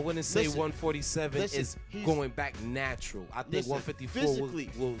 different. I wouldn't say Listen, 147 listen, is he's- going back natural. I think Listen, 154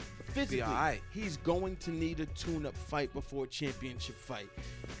 physically, will Physically, be all right. he's going to need a tune-up fight before a championship fight.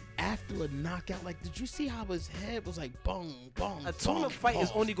 After a knockout, like, did you see how his head was like, boom, boom, A tune-up fight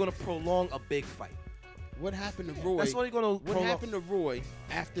is only going to prolong a big fight. What happened to Roy? That's only going to What prolong. happened to Roy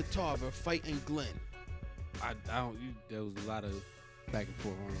after Tarver fighting Glenn? I don't. There was a lot of back and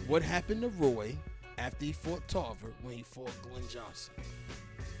forth on it. What happened to Roy after he fought Tarver when he fought Glenn Johnson?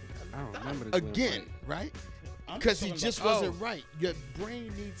 I don't remember the Glenn Again, fight. right? I'm Because he talking just about- wasn't right. Your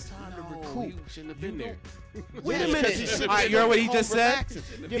brain needs time to No, recoup. he shouldn't have been there. Wait a Yes, minute. 'cause he should've All right, been you heard what he home just said? relaxing.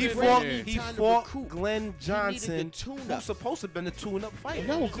 Your He brain fought. needs He time to fought recoup. Glenn Johnson, He needed a tune-up. who's supposed to have been a tune-up fighter.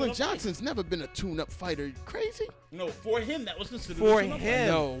 No, Glenn Johnson's never been a tune-up fighter. You crazy? No, for him that was considered For a tune-up him.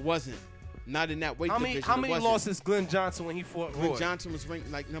 No, it wasn't. Not in that weight How division. many? How it many wasn't. losses Glenn Johnson when he fought Roy? Glenn Johnson was ranked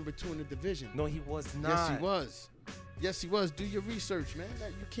like number 2 in the division. No, he was not. Yes, he was. Yes, he was. Do your research, man.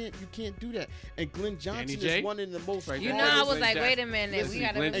 You can't do that. And Glenn Johnson J? is one of the most. Right You there. know, I was Glenn like, Johnson. wait a minute. Listen, We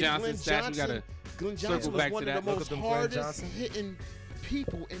got Glenn to. And Johnson Glenn stats, we gotta Glenn circle Johnson back was to one of that. the Look most up them Glenn hardest Johnson. hitting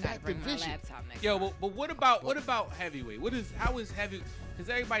people in that Bring my division. laptop next Yo, time. but what about heavyweight? How is heavy? Because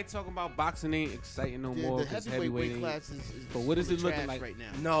everybody talking about boxing ain't exciting no Yeah, more. the 'Cause heavyweight weight ain't- class is But what is full it of looking trash like? right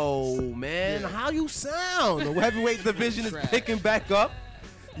now? No, man. Yeah. How you sound? The heavyweight division is Trash. picking back up.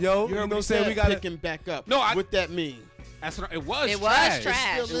 Yo, you know what I'm saying? We got picking back up. No, what that mean? That's what it was. It was trash.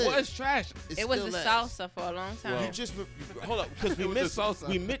 trash. It still It is. was trash. It was still the is. salsa for a long time. You just hold up because It was the salsa.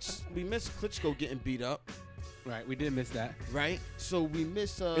 we missed Klitschko getting beat up, Right, we did miss that. right? So we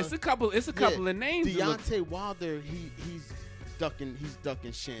miss It's a couple. It's a couple of names. that look- Deontay Wilder, he's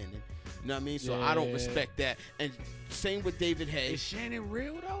ducking Shannon. You know what I mean? So I don't Yeah. respect that. And same with David Hay. Is Shannon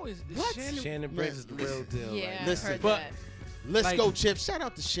real though? Is What? Shannon Briggs is the Man, real deal. yeah, right I now. Listen, heard but- that. Let's Like- go, Chip. Shout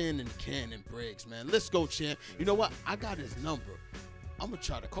out to Shannon, Ken, and Briggs, man. Let's go, champ. You know what? I got his number. I'm gonna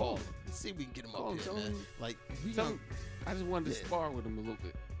try to call him. See if we can get him Call up him, here, tell man. him. Like, we Tell gonna- him- I just wanted to Yeah. spar with him a little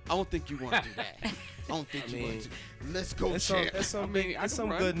bit. I don't think you want to do that. I don't think you want mean, to. Let's go, There's some, champ. there's some, I mean, I there's can some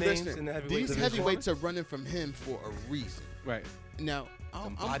run. good names Listen, in the heavyweight these division. heavyweights are running from him for a reason. Right. Now, Some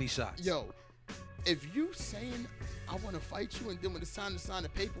I'm, body shots. Yo, if you saying I want to fight you, and then when it's time to sign the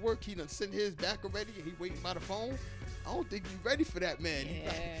paperwork, he done sent his back already, and he waiting by the phone. I don't think you ready for that, man. He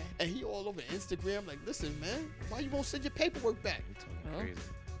like- Yeah. and he all over Instagram like, listen, man, why you won't send your paperwork back? Crazy.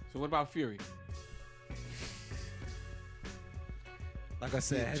 So what about Fury? Like I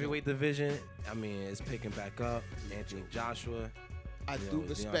said, heavyweight division, I mean, it's picking back up. Anthony Joshua. I You do know,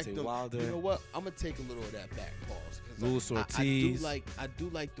 respect Deontay him. Wilder. You know what? I'm gonna take a little of that back pause. 'Cause Luis I Ortiz. I do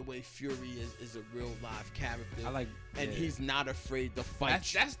like the way Fury is a real live character. I like, and yeah. he's not afraid to fight.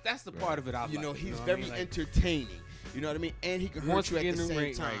 That's the part of it I like. You know, he's what I very mean? Like, entertaining. You know what I mean? And he can Once hurt you we at get the in the same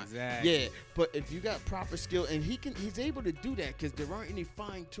ring, time. right, exactly. Yeah, but if you got proper skill, and he's able to do that because there aren't any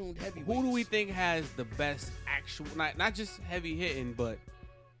fine-tuned heavyweights. who do we think has the best actual, not just heavy hitting, but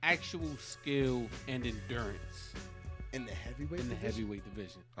actual skill and endurance in the heavyweight in the division? heavyweight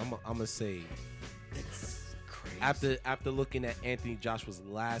division? I'm gonna say It's crazy. after looking at Anthony Joshua's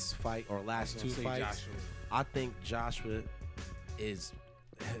last fight or last two Say fights, Joshua. I think Joshua is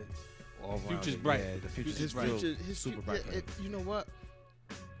all Future's rounded. bright. Yeah, the future's Future's bright. bright. his super bright. you know what?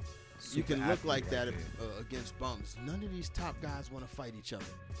 You Super can look athlete like right that there. against bums. None of these top guys want to fight each other.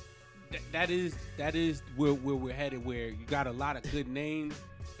 That is where we're headed. Where you got a lot of good names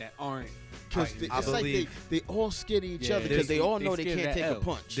that aren't. Because fighting it's each like other. they all scared of each Yeah, other because they all they know they scared of can't that take a L.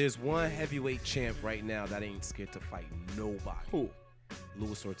 punch. There's one heavyweight champ right now that ain't scared to fight nobody. Who?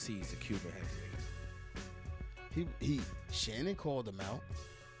 Luis Ortiz, the Cuban heavyweight. He Shannon called him out,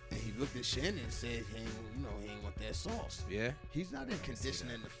 and he looked at Shannon and said, he ain't want that sauce. Yeah. He's not in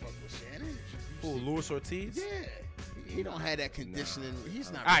conditioning to fuck with Shannon. Who, Luis Ortiz? Yeah, he don't have that conditioning. He's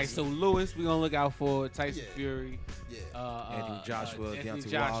not. All right, ready. so Lewis, we're gonna look out for Tyson Yeah. Fury, yeah, Anthony Joshua, Anthony Deontay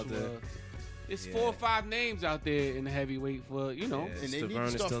Joshua. Wilder. It's Yeah. 4 or 5 names out there in the heavyweight for Yeah, And they need to Stavern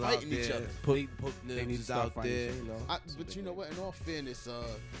is start still fighting out each there. other. Put They need to names start out fighting there, each you know. but you know what? In all fairness,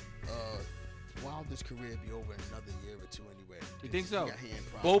 Wilder's career be over in another year or two anyway. You think so? He got hand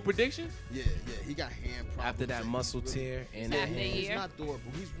problems. bold prediction. Yeah, he got hand problems. After that and muscle he's really- tear and After that a He's year? not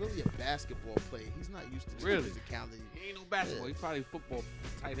durable. He's really a basketball player. He's not used to Really? physicality. He ain't no basketball. Yeah. He's probably football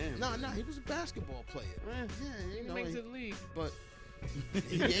tight end. No, he was a basketball player. Eh, Yeah, he you know, makes it to the league. but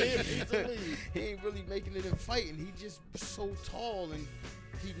he ain't really making it in fighting. He just so tall and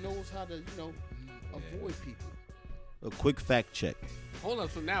he knows how to, avoid people. A quick fact check. Hold up.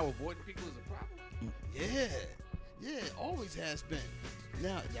 So now avoiding people is a problem. Yeah, it always has been.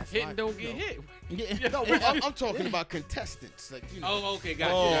 Now that's Hitting why, don't get hit. Yeah, no, I'm talking about contestants. Like, Oh, okay, got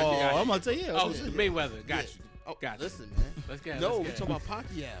Oh, you. Got you. I'm gonna tell you. Oh, Mayweather. Got you. Oh, Got you. listen, man. Let's get. No, let's we're get talking about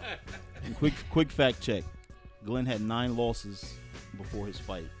Pacquiao. Quick fact check. Glenn had 9 losses before his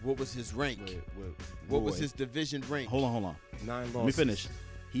fight. What was his rank? with What was Roy. his division rank? Hold on. 9 losses. Let me finish.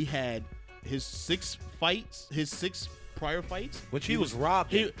 He had his 6 prior fights, Which he was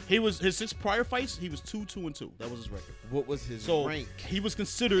robbed in. He was his 6 prior fights. He was 2-2-2. That was his record. What was his So rank he was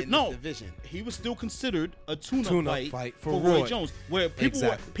considered in the division? He was still considered a tune-up Tune-up fight for Roy Roy. Jones, where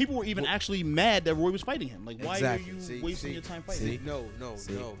Exactly. people were even actually mad that Roy was fighting him. Like, why Exactly. are you See, wasting see, your time fighting? see. No. That's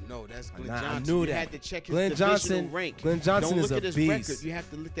Glenn Johnson. I knew You that. had to check his Glenn divisional Johnson- rank. Glenn Johnson Don't is look a at his beast. record. You have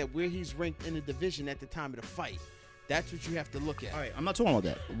to look at where he's ranked in the division at the time of the fight. That's what you have to look at. All right, I'm not talking about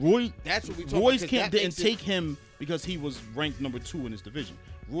that. Roy. That's what we talking Roy's about, 'cause camp that didn't makes it- take him because he was ranked number 2 in his division.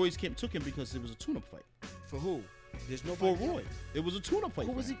 Roy's camp took him because it was a tune-up fight For who? There's for nobody. Roy. It was a tune-up fight.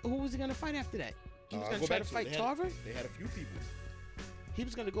 Who for was he? him. Who was he gonna fight after that? He was I'll gonna go try back to it. fight They had- Tarver. They had a few people. He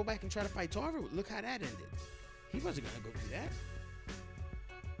was gonna go back and try to fight Tarver. Look how that ended. He wasn't gonna go do that.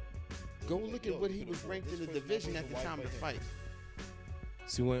 Go look at what he was ranked in the division at the time of the fight.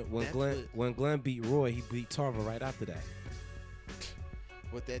 See, when That's when Glenn beat Roy, he beat Tarver right after that.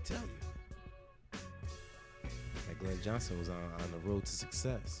 What that tell you? Like Glenn Johnson was on the road to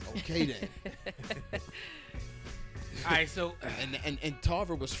success. Okay then. All right, so And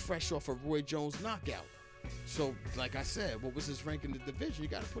Tarver was fresh off a Roy Jones knockout. So, like I said, what was his rank in the division? You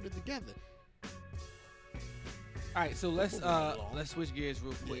got to put it together. all right, so let's switch gears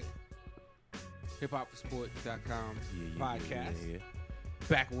real quick. HipHopForSport.com podcast. Yeah.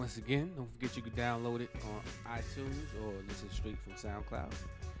 Back once again. Don't forget you can download it on iTunes or listen straight from SoundCloud.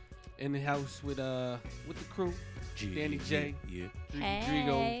 In the house with the crew, Danny J, Yeah. Hey.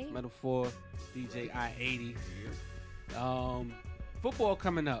 Drigo, Metal 4, DJ I-80. Football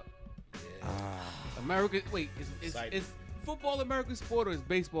coming up. America. Wait, is football American sport or is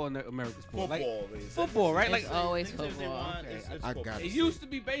baseball American sport? Like, football, right? It's always football. I got it used to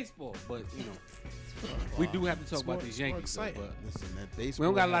be baseball, but we do have to talk about these Yankees. Though, but Listen, man, we baseball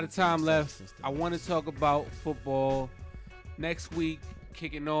don't got a lot of hasn't been time left. since the I want to talk about football next week,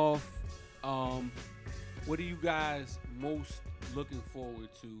 kicking off. What are you guys most looking forward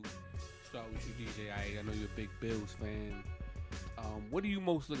to? Start with you, DJ. I know you're a big Bills fan. What are you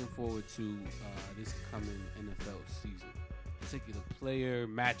most looking forward to this coming NFL season? Particular player,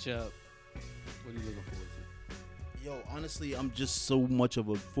 matchup. What are you looking forward to? Yo, honestly, I'm just so much of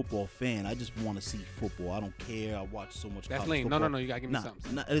a football fan. I just want to see football. I don't care. I watch so much. That's college lame. football. No. You gotta give me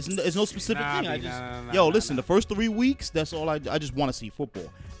something. It's no specific Nah, thing. I B, just nah, listen. nah. The first 3 weeks, that's all I just want to see football.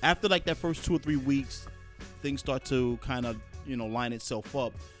 After like that first 2 or 3 weeks, things start to kind of line itself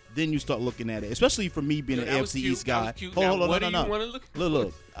up. Then you start looking at it, especially for me being Yo, an that was AFC cute. East That guy. was cute. Hold Now, on, what do no. you wanna look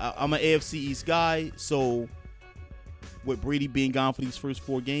Look. I'm an AFC East guy, so with Brady being gone for these first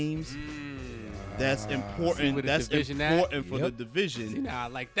 4 games, that's See important. where the That's division at? important for the Yep. division. See, now I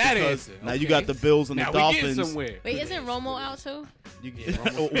like that Because answer. now you Okay. got the Bills and Now the we getting Dolphins. somewhere. Wait, isn't Romo out too?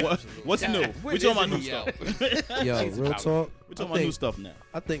 What's new? When We talking about isn't new he stuff. Yo, He's real out. talk. We're talking about new stuff now.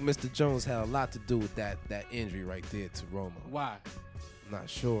 I think Mr. Jones had a lot to do with that injury right there to Romo. Why? Not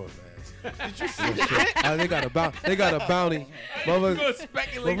sure, man. Did you see that? They got a bounty. Mother, gonna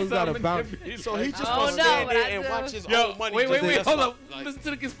speculate Mother's got a something. bounty. So he just Oh, wants to no, stand but there I and do. watch his Yo, own money. wait, just hold mess up. Like, Listen to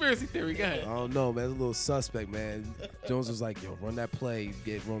the conspiracy theory. Go ahead. I don't know, man. It's a little suspect, man. Jones was like, yo, run that play,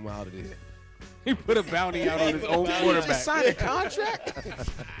 get Romo out of there. He put a bounty out on his own he quarterback. just signed a contract.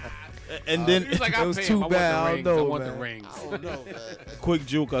 And then, He's like, It I was pay too him. I want bad. the I don't rings. know, I want the man. rings. I don't know, man. quick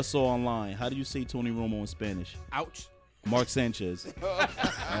joke I saw online. How do you say Tony Romo in Spanish? Ouch. Mark Sanchez.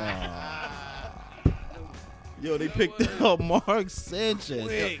 Yo, they picked up Mark Sanchez.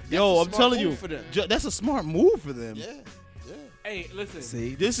 Quick. Yo, That's a I'm smart telling you, move for them. that's a smart move for them. Yeah. Hey, listen.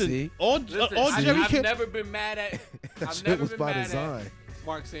 See, This see? is all Listen, Jerry I've Kip. never been mad at. I've Shit never was been by mad design. at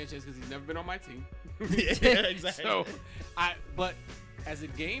Mark Sanchez because he's never been on my team. Yeah, exactly. So, but as a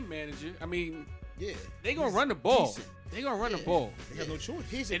game manager, I mean, Yeah. they gonna He's run the ball. decent. They gonna run the Yeah. ball, They have no choice.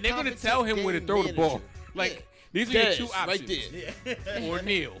 He's a and they're gonna competent tell him where to game throw the ball. manager. Like these are your Dez, two options, right there. or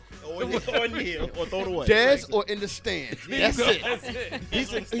Neil. Or Neil, or throw it away. Dez or in the stands. That's it.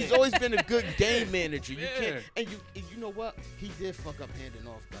 That's it. He's always been a good game manager. You Yeah. can't, and you know what? He did fuck up handing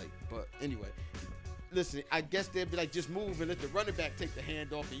off, but anyway. Listen, I guess they'd be like, just move and let the running back take the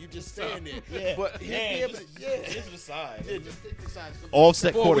hand off, and you just stand there. Yeah. But he'd be able to, Get to the side. yeah, just take the sides.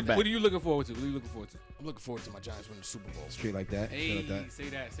 Offset What quarterback. are you looking forward to? What are you looking forward to? I'm looking forward to my Giants winning the Super Bowl. Straight like that. Hey, Straight like that. say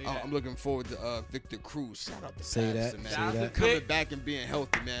that. Say Oh, that. I'm looking forward to Victor Cruz. Shout out to Say Patterson, that. man. Say Shout out that. to Coming Vic. back and being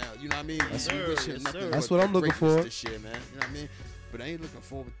healthy, man. You know what I mean? Yes, We sir. wish him Yes, nothing sir. but That's what I'm looking greatness for. this year, man. You know what I mean? But I ain't looking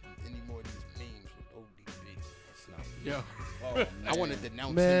forward to any more of these names with ODB. That's not. Yo, I want to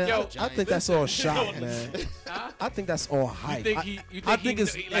denounce Man, him. Yo, to the I think that's all shot, man. huh? I think that's all hype. think I- he- you I think think he-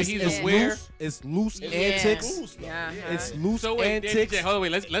 it's like he's it's aware? loose. It's loose Yeah. antics. Yeah. It's loose So wait, Danny antics. J, hold on,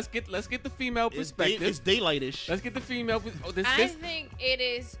 wait. Let's get the female perspective. It's daylightish. Let's get the female. This. I think it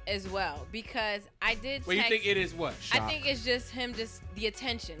is as well because I did. What do you text- think it is? What? I think it's just him, just the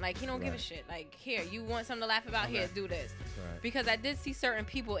attention. Like he don't give a Right. shit. Like here, you want something to laugh about? Here, do this. Right. Because I did see certain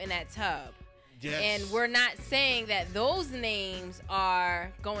people in that tub. Yes. And we're not saying that those names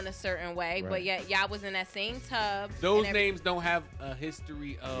are going a certain way, but Right. yet y'all was in that same tub. Those and names don't have a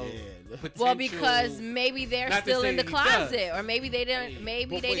history of potential. Well, because maybe they're Not to still say in the he closet, does. or maybe they didn't. Hey.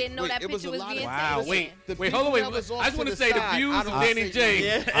 Maybe But they wait, didn't know wait, that it was picture a was lot of- being Wow, taken. wait, The wait, hold on, people wait. that was off I just to want to the say the side, views I of don't Danny think J.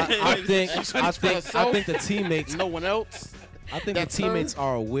 they- I think the teammates. No one else. I think That the teammates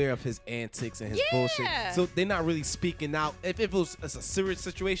are aware of his antics and his bullshit. Yeah. So they're not really speaking out. If it was it's a serious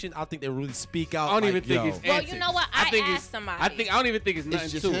situation, I think they really speak out. I don't like, even think yo. it's Well, antics. you know what? I think asked it's- somebody. I don't even think it's nothing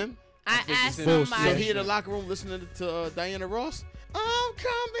It's just to it. him. I think it's asked him. Bullshit. somebody. So he in the locker room listening to Diana Ross. I'm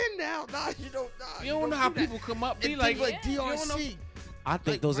coming now. Nah, you don't. Nah, You don't know how do that. people come up. Be And like, things like you don't know. DRC. I think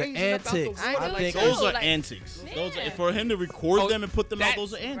like, those are raising up out the antics. water. I I think do. Those are Like, antics. Those yeah. are, for him to record Oh, them and put them out, that's-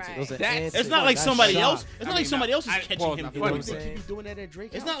 those are antics. Right. those are That's- antics. It's not like That's somebody shot. else. It's I not like mean, somebody else is I- catching pause, him not doing funny. You think he it. be doing that at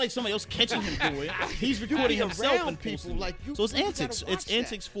Drake? It's house? not like somebody else catching him doing it. He's He recording be himself around and people, posting. like, you So it's really antics. gotta It's watch that.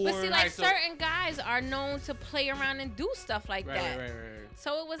 antics for. But see, like Alright, so- certain guys are known to play around and do stuff like that. Right.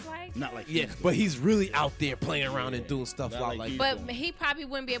 So it was like, Not like Yeah, he's but he's really out there playing around and doing stuff Not while like like. he- but he probably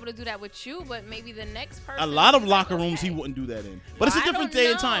wouldn't be able to do that with you. But maybe the next person. a lot of he's like, locker rooms he okay. wouldn't do that in. But it's a I different don't day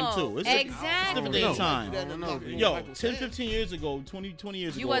and time know. too. It's a Exactly. different day and time. I don't know. Yo, 10, 15 years ago, 20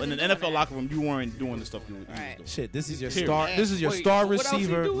 years You ago, in wasn't an doing NFL that. locker room, you weren't doing the stuff you was Right. doing. Shit, this is your Period. star. This is your Wait, star so what else he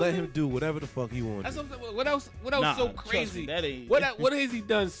receiver. do with Let it? him do whatever the fuck he wants. That's what else? What else Nah, so trust crazy? me, that ain't- What has he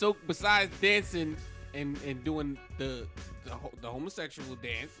done so besides dancing and doing the homosexual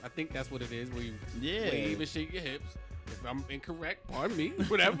dance? I think that's what it is, where you Yeah. wave and shake your hips. If I'm incorrect, pardon me.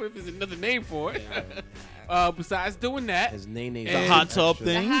 Whatever. If there's another name for it. Besides doing that, His name. The And- hot tub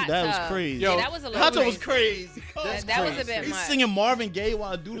thing, hot that was tub. crazy. Yo, Yeah, that was a The little hot tub was crazy. crazy. That was a bit He's much. singing Marvin Gaye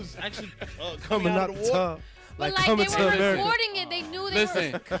while a dude is actually coming out the water. tub. But Like like coming they to were America. recording it, they knew they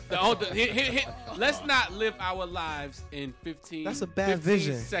listen. were. Let's not live our lives in 15. That's a bad 15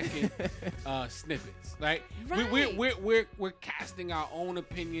 vision. second snippets, right? Right. We're casting our own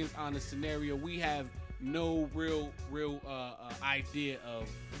opinions on a scenario. We have no real idea of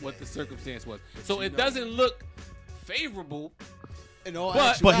what the circumstance was. So you it know- doesn't look favorable. In all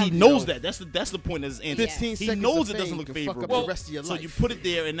But But he actuality, knows though, that. That's the point. As Anthony. 15 He seconds knows of it doesn't fame look can favorable. fuck up the rest of your So life. you put it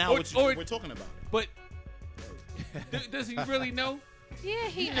there, and now we're talking about it. But does he really know? Yeah,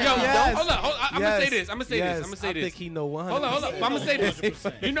 he Yo, knows. Yes. hold on. I'm gonna say this. I'm gonna say Yes, this. I'm gonna say I this. think he know 100%. Hold on. I'm gonna say this.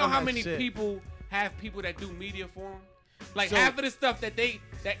 100%. You know how That many shit. people have people that do media for them? Like So- half of the stuff that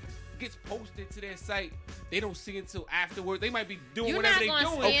gets posted to their site, they don't see until afterwards. They might be doing You're whatever not they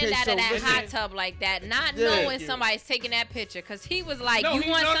gonna doing. stand out so of that listen. hot tub like that, not Yeah. knowing somebody's taking that picture. Cause he was like, No, "You he-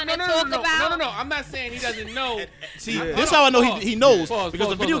 want no, something no, to no, talk no, about?" No. I'm not saying he doesn't know. See, Yeah. this is how I know Pause. he knows Pause, because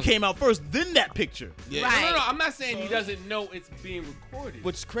pause, the video pause. came out first, then that picture. Yeah. Right. No. I'm not saying he doesn't know it's being recorded.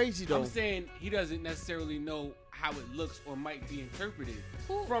 What's crazy though? I'm saying he doesn't necessarily know how it looks or might be interpreted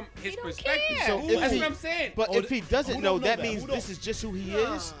Who- from his he don't perspective. care. So Who- if That's he- what I'm saying. But if he doesn't who know, don't know that that? means Who this don't? is just who he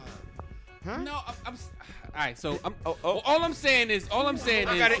is. Huh? No, I'm all right. So well, all I'm saying is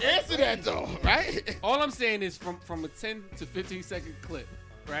I gotta answer that though, right? all I'm saying is from a 10 to 15 second clip,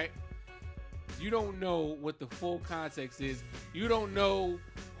 right? You don't know what the full context is. You don't know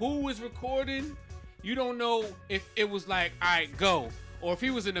who was recording. You don't know if it was like, all right, go, or if he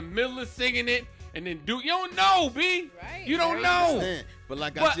was in the middle of singing it and then do. You don't know, B. Right. You don't Right. know. Understand. But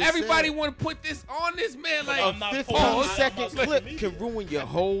like I But just everybody said, want to put this on this man. Like, I'm not a for it. I'm 15-second not clip social can ruin your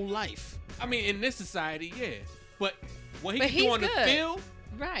whole life. I mean, in this society, yeah. But what he But can do he's on the good. field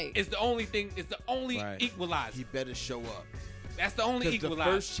Right. is the only thing. Is the only Right. equalizer. He better show up. That's the only Because the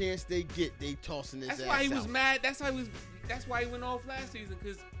equalizer. first chance they get, they tossing his That's ass why he was out. mad. That's why he went off last season,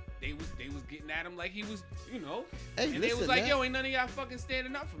 because they was getting at him like he was, Hey, and they listen, was like, man. yo, ain't none of y'all fucking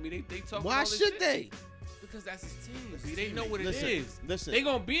standing up for me. They talking Why all this should shit. they? Because that's his team. B. They know what Listen, it is. listen. They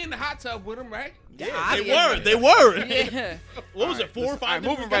gonna be in the hot tub with him, right? Yeah, they were. Yeah. What was it? 4 or 5? All right,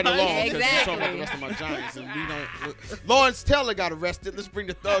 moving right different along. guys? Because Exactly. we're talking about the rest of my Giants, and we don't. Lawrence Taylor got arrested. Let's bring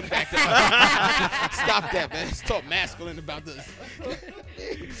the thug back to us. Stop that, man. Let's talk masculine about this.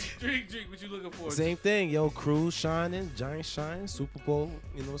 Drink, what you looking for? Same thing, yo. Cruz shining, Giants shining, Super Bowl.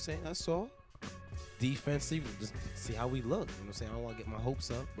 You know what I'm saying? That's all. Defensive, just see how we look. You know what I'm saying? I don't want to get my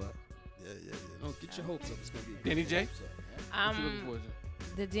hopes up, but Yeah. No, get your hopes up. It's gonna be Danny J? What you looking Um, for?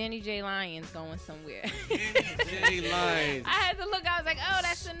 Sir? the Danny J. Lions going somewhere. J Lions. I had to look. I was like, oh,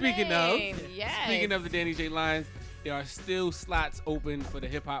 that's the Speaking name. of, Yes. Speaking of the Danny J Lions, there are still slots open for the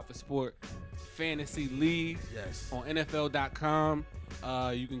Hip Hop for Sport Fantasy League yes. on NFL.com.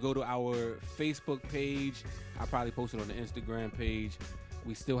 You can go to our Facebook page. I'll probably post it on the Instagram page.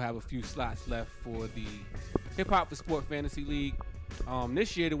 We still have a few slots left for the Hip Hop for Sport Fantasy League.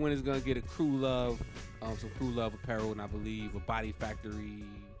 This year, the winner's going to get a Crew Love, some Crew Love apparel, and I believe a Body Factory.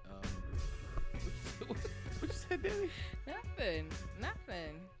 What you said, Danny?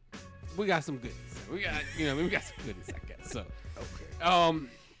 Nothing. We got some goodies. We got some goodies, I guess. So, okay.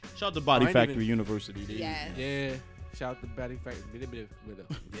 Shout out to Body I ain't Factory even- University. They, Yes. yeah. Shout out to Body Factory.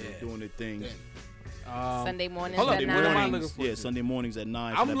 they're doing their thing. Sunday mornings hold on, at what am I 9. looking forward Yeah, to? Sunday mornings at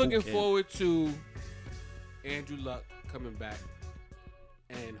 9. for I'm that looking boot camp. forward to Andrew Luck coming back,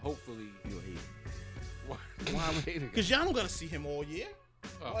 and hopefully. You a hater. Why I'm hating? Because y'all don't got to see him all year.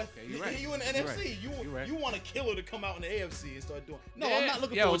 Oh, okay, you're right. You in the You're NFC. right. You're right. You want a killer to come out in the AFC and start doing. No, Yeah. I'm not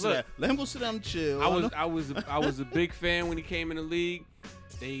looking Yo, forward to look. that. Let him go sit down and chill. I was a big fan when he came in the league.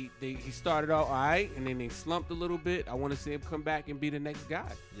 He started out all right, and then they slumped a little bit. I want to see him come back and be the next guy.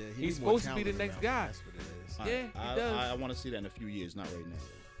 Yeah, he He's needs more supposed to be the talent next around him. guy. That's what it is. Yeah, he does. I want to see that in a few years, not right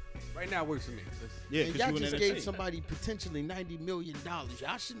now. Right now, it works for me. Let's- Yeah, And because y'all you in just the gave NFC. somebody potentially $90 million.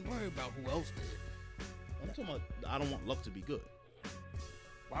 Y'all shouldn't worry about who else did. I'm talking about. I don't want Luck to be good.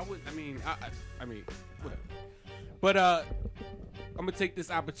 Why would I mean? I mean, whatever. But I'm gonna take this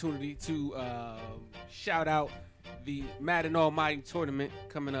opportunity to shout out the Madden Almighty tournament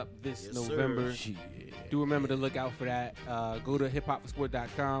coming up this Yes, November. sir. Do remember to look out for that. Go to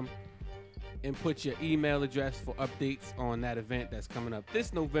hiphopforsport.com and put your email address for updates on that event that's coming up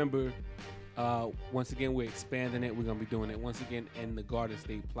this November. Once again, we're expanding it. We're gonna be doing it once again in the Garden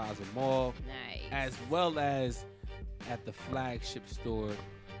State Plaza Mall, Nice. as well as at the flagship store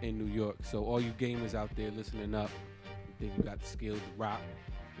in New York. So all you gamers out there listening up, you think you got the skills to rock,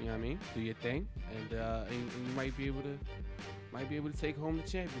 you know what I mean? Do your thing, and you might be able to take home the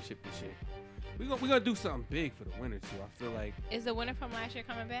championship this year. We're gonna do something big for the winner too. I feel like Is the winner from last year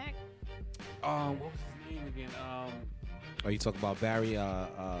coming back? what was his name again? Oh, you talk about Barry, what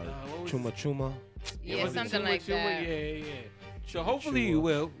was Chuma Chuma. Yeah, was it something Chuma like Chuma? that. Yeah. So hopefully you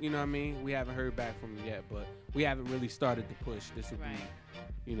will. You know what I mean? We haven't heard back from him yet, but we haven't really started the push. This will Right.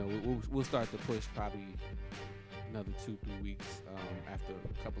 be, we'll start the push probably another 2-3 weeks after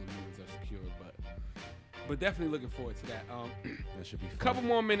a couple of meetings are secured. But definitely looking forward to that. That should be fun. Couple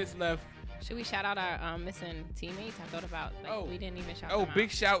more minutes left. Should we shout out our missing teammates? I thought about we didn't even shout them out.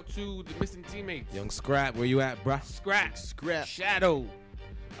 Big shout to the missing teammates. Young Scrap, where you at, bruh? Scrap. Shadow.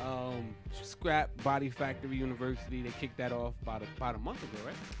 Scrap Body Factory University. They kicked that off about a month ago,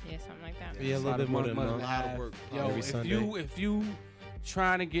 right? Yeah, something like that. Yeah, a little bit more than a month. A lot of work. Yo, Every Sunday. if you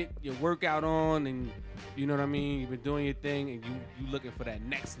trying to get your workout on and you know what I mean, you've been doing your thing and you looking for that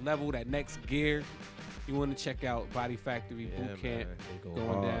next level, that next gear, you want to check out Body Factory Boot Camp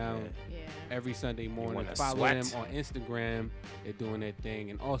going down every Sunday morning. wanna Follow sweat. them on Instagram. They're doing their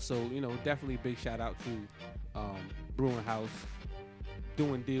thing. And also, definitely big shout out to Brewing House,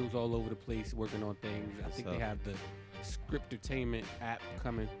 doing deals all over the place, working on things. I think they have the Scriptertainment app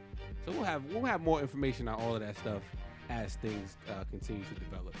coming. So we'll have more information on all of that stuff as things continue to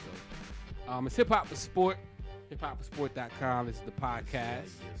develop. So it's Hip Hop for Sport, hiphopforsport.com. This is the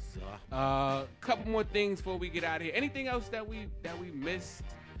podcast. Couple more things before we get out of here. Anything else that we missed?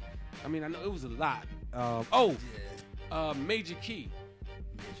 I mean, I know it was a lot. Major Key.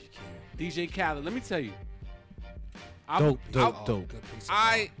 DJ Khaled. Let me tell you. Dope.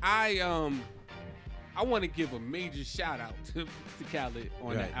 I want to give a major shout out to Khaled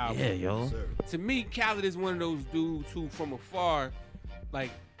on that album. Yeah, yo. To me, Khaled is one of those dudes who, from afar,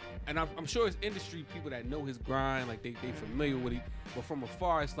 like, and I'm sure it's industry people that know his grind, like they familiar with it, but from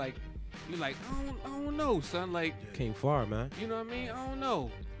afar, it's like you're like, I don't know, son. Like, Came far, man. you know what I mean? I don't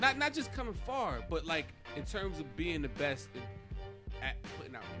know. Not just coming far, but like in terms of being the best at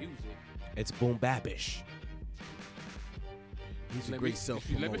putting out music. It's boom bapish. He's a great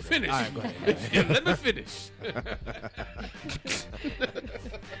self-promoter. Let me finish. All right, go ahead. Let me finish.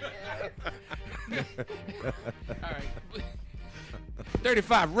 All right.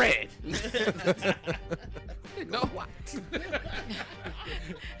 35 red. No.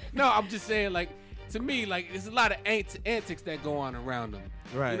 No, I'm just saying, like, to me, like, there's a lot of antics that go on around them.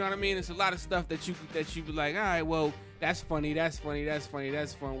 Right. You know what I mean? It's a lot of stuff that you be like, all right, well, that's funny, that's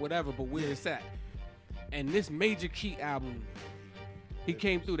fun, whatever, but where it's at. And this Major Key album, he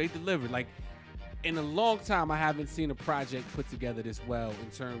came through. They delivered. Like, in a long time, I haven't seen a project put together this well in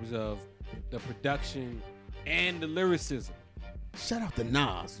terms of the production and the lyricism. Shout out to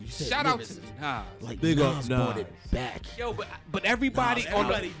Nas. You said Shout out to lyricism. Nas. Like Big up Nas Nas. brought it back. Yo, but everybody on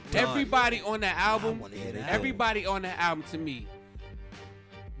that album, wanna hear that. everybody on that album to me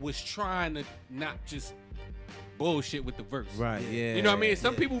was trying to not just bullshit with the verse. Right, yeah. You know what I mean?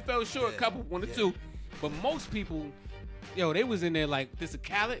 Some people fell short, a couple, one or two, but most people, yo, they was in there like, this a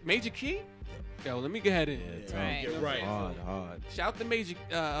Khaled, Major Key? Yo, let me go ahead and Right. Get right. Hard. shout the Major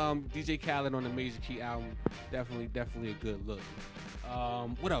DJ Khaled on the Major Key album. Definitely a good look.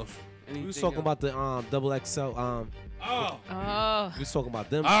 What else? We was talking about the double XL. Oh, Oh. We was talking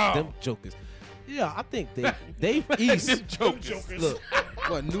about them Oh. them jokers. Yeah, I think they East. jokers. Look,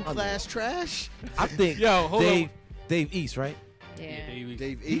 What, new class trash? I think Yo, hold on. Dave East, right? Yeah.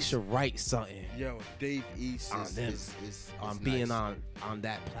 Dave He East. should write something Yo, Dave East on them. is on nice. being on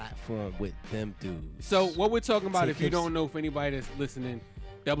that platform with them dudes. So what we're talking about, Take if you his- don't know, for anybody that's listening,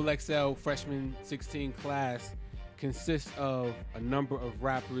 Double XL freshman 16 class consists of a number of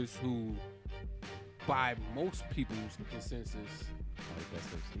rappers who, by most people's consensus,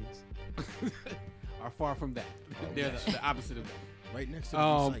 are far from that. They're the opposite of that. Right next to the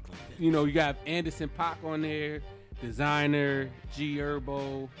Um, recycling bin. You know, you got Anderson .Paak on there, Designer, G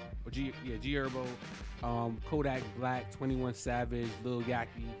Herbo, Kodak Black, 21 Savage, Lil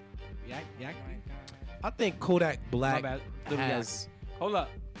Yachty. Yachty? I think Kodak Black My bad. Lil has Hold up.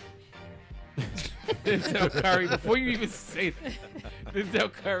 Denzel Curry, before you even say that,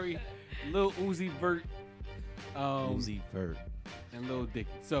 Denzel Curry, Lil Uzi Vert, Uzi Vert. and Lil Dicky.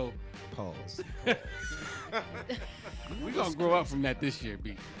 So Pause. we're gonna grow up from that this year,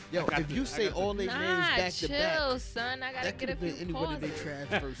 B. Yo, if you say all their names Nah, back to chill, back, son. I gotta that could get a have been few anybody they pauses.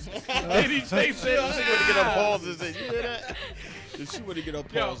 trash versus. They said, She want to get her pauses in. You hear that? She want to get her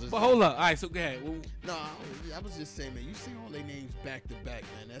yo, pauses. but hold up. All right, so go ahead. Well, No, I was just saying, man. You say all their names back to back,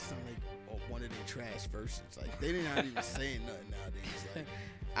 man. That sound like one of their trash verses. Like they not even saying nothing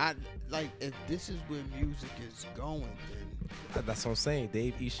nowadays. Like if this is where music is going, then That's what I'm saying.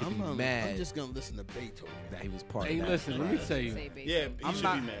 Dave East should be I'm mad just gonna listen to Beethoven. that he was part hey, of that. listen, let me tell you. Say baby. Yeah, he I'm should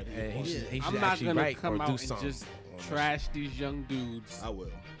not- be mad. And he should, he should I'm not actually gonna write come or out do and something. just on that trash these young dudes I will.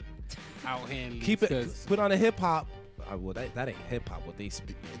 out handling. Keep it. Put on a hip hop. Well, that ain't hip hop. What they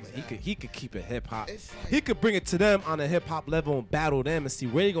speak. But he could keep it hip hop. It's like- He could bring it to them on a hip hop level and battle them and see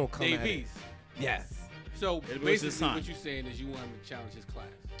where they gonna come Dave at it. East. Yeah. So It'll be basically, wasting time. what you're saying is you want him to challenge his class.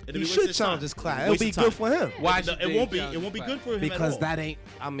 He should challenge his class. It'll Waste be of time. good for him. Why should It they won't be. challenge It won't be his good class? for him Because at all. that ain't.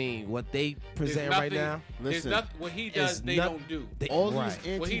 I mean, what they There's present right nothing- now. There's Listen, nothing. What he does, is they not- don't do. All Right.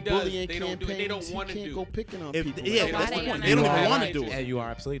 these What he anti-bullying does, they don't do it. They don't campaigns, wanna he can't do. go picking on If, people. yeah, So that's why the they point. gonna They don't do even that? want to do it. And you are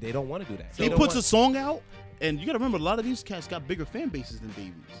absolutely. They don't want to do that. He They don't puts want- a song out, and you got to remember, a lot of these cats got bigger fan bases than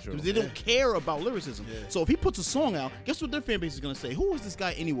Davies True. because they don't care about lyricism. Yeah. So if he puts a song out, guess what their fan base is gonna say? Who is this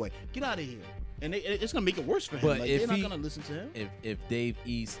guy anyway? Get out of here! And it's gonna make it worse for him. But Like, if they're not he- gonna listen to him. If Dave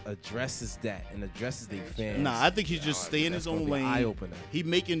East addresses that and addresses their fans, Nah, I think he's just stay in that's his gonna own be an lane. eye-opener. He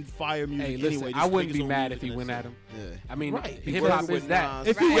making fire music Hey, listen, anyway. I wouldn't be mad if he went at him. Yeah. I mean, Right. hip hop Working is with that. Nas.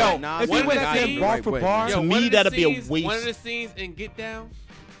 If he Right. went, Nas if he one went of the at him scenes- bar for Right, bar, To Yo, me, one of the that'd be a scenes- waste. One of the scenes in Get Down,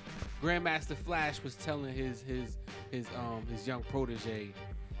 Grandmaster Flash was telling his young protege,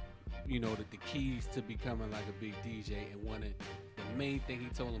 you know, that the keys to becoming like a big DJ, and the main thing he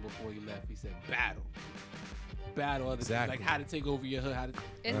told him before he left, he said battle other Exactly. like how to take over your hood, how to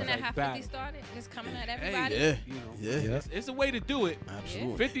Isn't like, that how 50 battle. started? Just coming at Hey, everybody? Yeah. you know, Yeah. it's a way to do it.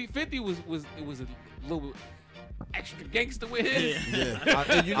 Absolutely. 50 was a little extra gangster with his. Yeah.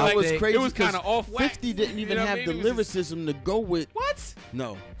 And you know I what's think- crazy? It was kind of 'Cause off wax. 50 didn't You even know what I have mean? the It was just- lyricism to go with. What?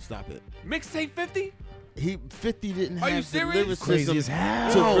 No, stop it. Mixtape 50? 50 didn't Are you have the serious? crazy lyricism as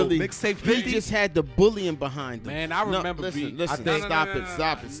hell. to really. Mixtape He 50? just had the bullying behind him. Man, I No, remember listen, beat. listen, No, no, stop no, it, no, no,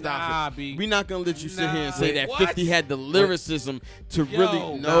 stop no. it, stop Nah, it. B. We're not gonna let you sit here and say Nah. that What? 50 had the lyricism to Yo,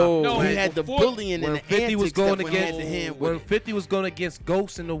 really. no, No, he had the before- bullying and when the 50 was antics going that went hand against to hand when with it. 50 was going against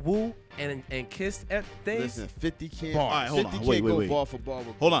Ghost and the Woo and Kiss at things. Listen, 50 can't. Bars. All right, hold 50 on. can't Wait. go bar for bar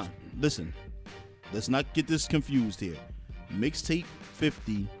with Hold Ghost. on. Listen. Let's not get this confused here. Mixtape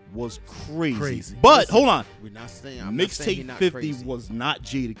 50 was crazy. But Listen, hold on. We're not saying. I'm not saying he Mixtape not 50 crazy. was not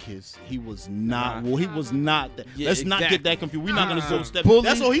Jadakiss. He was not. Nah. Well, he was not. That. Yeah, Let's not get exactly. that confused. We're not going to go step. Bully-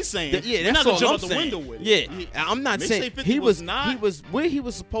 That's all he's saying. Yeah, We're that's not gonna all jump I'm out the saying. window with Yeah, it. I'm not Mixtape saying 50 he was was not- he was where he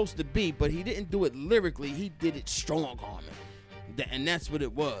was supposed to be, but he didn't do it lyrically. He did it strong arming, and that's what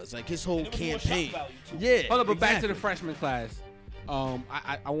it was. Like his whole campaign. Yeah. Hold up, but back to the exactly. freshman class.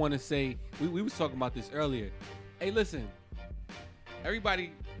 I want to say we was talking about this earlier. Hey, listen,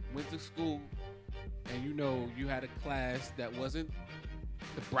 everybody went to school, and you know you had a class that wasn't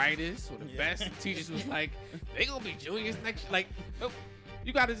the brightest or the best. The teachers was like, they gonna be juniors next. Like, nope,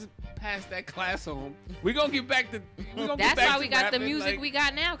 you gotta just pass that class on. We gonna get back to. That's why we got the rapping, music like, we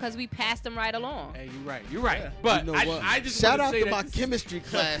got now, because we passed them right along. Hey, you're right. But You know what? I just Shout wanna out say to that my this- chemistry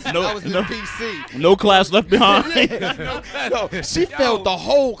class. No, I was in no. PC. No class left behind. No, she failed the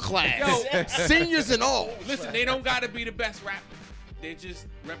whole class, Yo. seniors and all. Listen, they don't gotta be the best rappers. They're just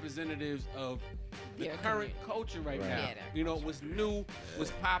representatives of the Their current culture right now. Yeah, their You know, what's new,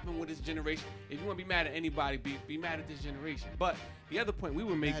 what's popping with this generation. If you want to be mad at anybody, be mad at this generation. But the other point we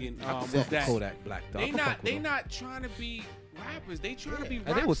were making was that Kodak Black Dog. they not trying to be rappers. They trying to be And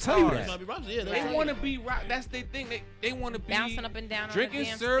rock they will tell you stars. that. Yeah, They want to be rock. That's their thing. They want to be Bouncing up and down on drinking the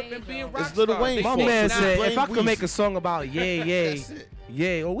damn syrup stage and being or- rock It's Lil stars. Wayne They My fault. man not- said, Blame if I could make Weezy. a song about yay, That's it.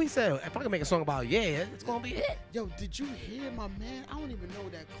 yeah, or we said, if I could make a song about yay, it's gonna be it. Yo, did you hear my man? I don't even know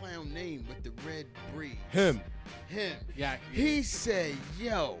that clown name with the red breed. Him. Yeah, He said,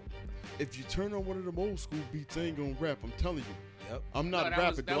 yo, if you turn on one of them old school beats, I ain't gonna rap. I'm telling you. Yep. I'm No, not that was-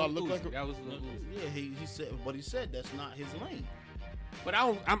 rapping. that Do I was look Uzi. like a... That was Lil Uzi. Yeah, he said, but he said that's not his lane. But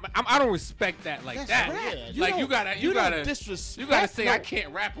I don't respect that like That's that. rap. Yeah, Like you gotta don't disrespect. You gotta say no. I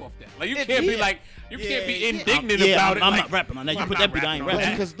can't rap off that. Like you If can't be he- like you can't be Yeah, indignant yeah, about it. I'm like, not rapping on that. You I'm put not that beat, I ain't rapping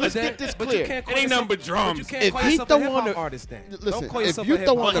on rapping. Because let's get this clear. It ain't nothing but drums. You can't If call he yourself the a hip one hop to- artist then. Listen, Don't call if yourself you a the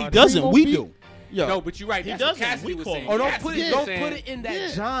hip one hop to He artist. doesn't. primo We beat, do. Yo, No, but you're right. He That's what doesn't. Cassidy We was call saying. him. Oh, don't Cassidy put it. was Don't saying- put it in that Yeah.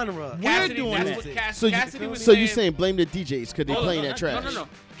 genre. Cassidy, doing that's that. what So you, Cassidy was so saying. you saying blame the DJs because they Hold on, playing no, that trash? No.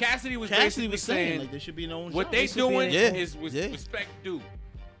 Cassidy was Cassidy basically was saying like they should be in their own what genre. they should be in doing it. is Yeah. respect due.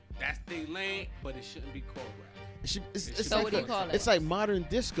 That's their lane, but it shouldn't be called rap. It's So like what do you call it? It's like modern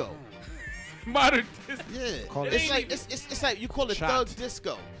disco. Modern. Yeah, Call it- it's like it's like you call it Shot. thug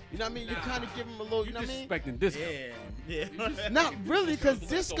disco. You know what I mean? You kind of give them a little. You know what I mean? disrespecting disco. Yeah. Not really, because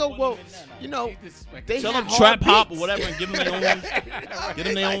disco. Well, you know, He disrespecting they Tell have them trap hard hop or beats. whatever and give them their own, get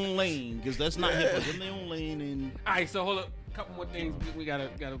them their own lane because that's not hip hop. Give them their own lane and All right, so hold up. A couple more things. We got a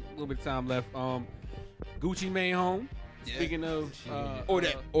little bit of time left. Gucci Mane home. Speaking of, Or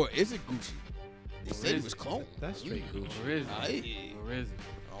that, or is it Gucci? They said is it was clone. That's straight Gucci. Or is it? Aye. Or is it?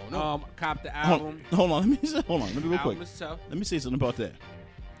 I don't know. Cop the album. hold on. Let me be real quick. Album is tough. Let me say something about that.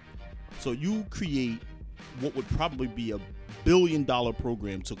 So you create what would probably be $1 billion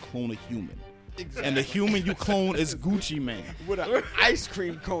program to clone a human. And the human you clone is Gucci Man. With an ice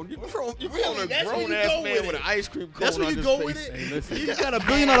cream cone. You clone a grown ass man with an ice cream cone. That's where on you his go face. with it. Hey, listen. You got $1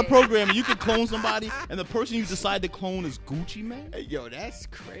 billion program and you can clone somebody, and the person you decide to clone is Gucci Man. Hey, yo, that's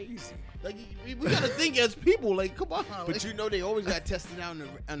crazy. Like we gotta think as people. Like, come on. But Like, you know they always got tested out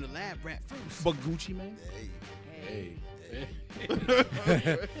on the lab rat first. but Gucci Man. Hey.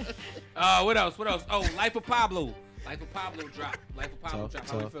 What else? Oh, Life of Pablo. Life of Pablo drop. Life of Pablo drop.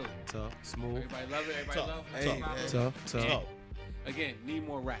 How you feel? Tough, smooth. Everybody love it. Everybody Tough. love Hey, Life of Pablo. Tough. Tough. Again, need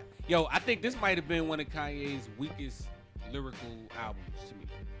more rap. Yo, I think this might have been one of Kanye's weakest lyrical albums to me.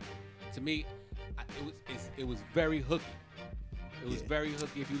 To me, it was very hooky. It was very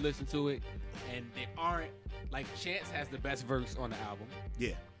hooky if you listen to it, and there aren't like Chance has the best verse on the album.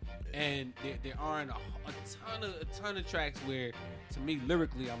 Yeah. And there aren't a ton of tracks where, to me,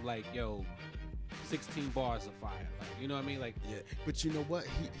 lyrically, I'm like, yo, 16 bars of fire. Like, you know what I mean? Like, Yeah, but you know what?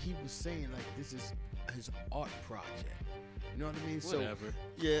 He was saying like this is his art project. You know what I mean? whatever.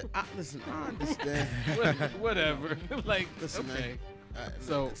 So yeah, listen, I understand. Whatever. Like, Listen, okay. man.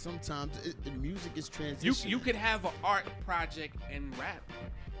 So- sometimes the music is transition. You could have an art project and rap.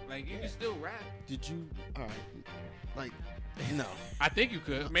 Like, you can still rap. Did you? All right. Like, no. I think you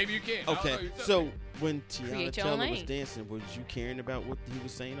could. Maybe you can. I don't know. Okay, You tell so me. when Tiana Create your own Taylor was lane. dancing, was you caring about what he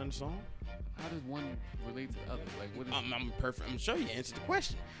was saying on the song? How does one relate to the other? Like, what is I'm perfect. I'm sure you answered the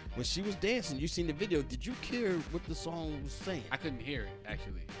question. When she was dancing, you seen the video. Did you care what the song was saying? I couldn't hear it,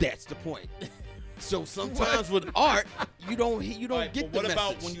 actually. That's the point. So sometimes with art, you don't Alright, get but the what message.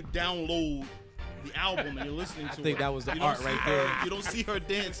 about when you download the album and you're listening to it? I think that was the You don't art see right her- there. You don't see her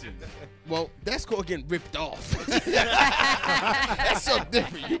dancing. Well, that's called getting ripped off. That's something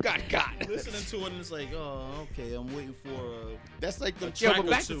different. You got. Listening to it and it's like, oh, okay, I'm waiting for. That's like the Yo, track but or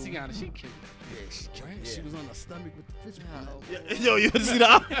back to two. Tiana, she killed She was on the stomach with the fish. Yeah, yo, you see the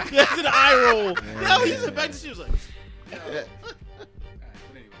eye roll. Yo, he said back to she was like, it.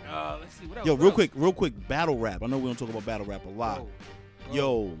 Let's see, what else? yo, What real quick, battle rap. I know we don't talk about battle rap a lot. else? Go.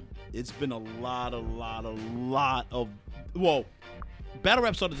 Yo, it's been a lot of. Well, battle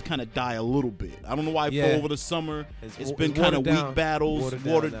rap started to kind of die a little bit. I don't know why it Yeah. fell over the summer. It's been it's kind of watered down. weak battles, Watered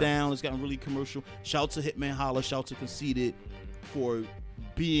watered down down. It's gotten really commercial. Shout to Hitman Holla, shout to Conceited for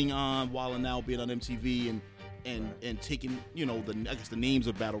being on Wild 'N Out, being on MTV and taking, you know, I guess the names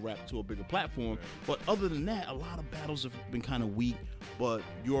of battle rap to a bigger platform. But other than that, a lot of battles have been kind of weak. But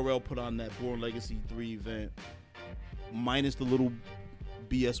URL put on that Born Legacy 3 event, minus the little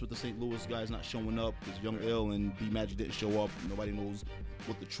BS with the St. Louis guys not showing up because Young Ill and B Magic didn't show up. Nobody knows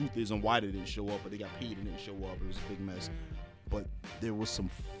what the truth is and why they didn't show up, but they got paid and didn't show up. It was a big mess. But there was some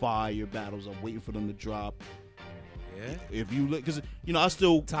fire battles. I'm waiting for them to drop. Yeah. If you look, because you know I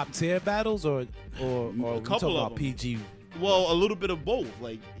still Top tier battles or we couple talking of about them. PG. well a little bit of both,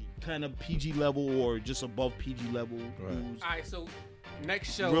 like kind of PG level or just above PG level. Right. dudes. All right, so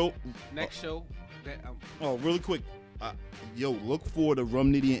next show. Real, show. That, oh, really quick. Yo, look for the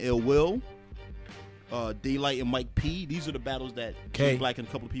Rum Nitty and Ill Will. Daylight and Mike P. These are the battles that K. J Black and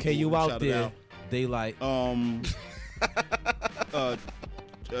a couple of people K, you out shouted there? out. Daylight.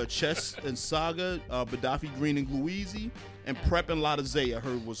 Chess and Saga, Gaddafi Green and Gluezy, and Prep and Lotta Zay I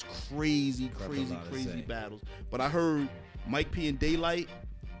heard was crazy battles. But I heard Mike P and Daylight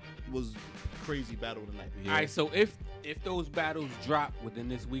was crazy battle tonight. All right, so if those battles drop within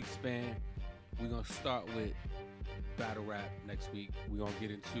this week's span, we're gonna start with battle rap next week. We're gonna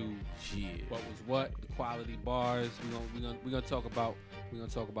get into what was what, the quality bars. We're gonna talk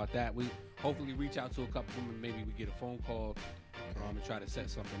about that. We hopefully reach out to a couple of them and maybe we get a phone call and try to set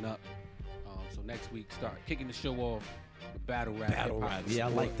something up. So next week start kicking the show off with battle rap. Battle hip-hop, rap. Yeah, I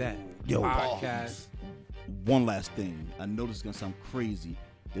sport, like that. Yo, podcast. one last thing. I know this is gonna sound crazy.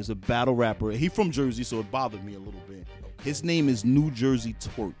 There's a battle rapper. He from Jersey, so it bothered me a little bit. His name is New Jersey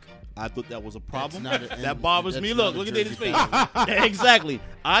Twerk. I thought that was a problem. That bothers me. Look at David's face. Exactly.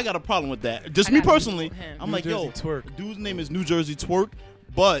 I got a problem with that. Just I me got a personally. beef with him. I'm New like, yo, Jersey Twerk. dude's name is New Jersey Twerk.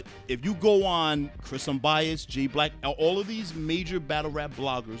 But if you go on Chris Unbiased, J Black, all of these major battle rap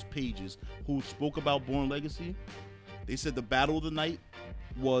bloggers pages who spoke about Born Legacy, they said the battle of the night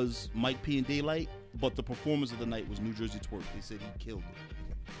was Mike P and Daylight, but the performance of the night was New Jersey Twerk. They said he killed it.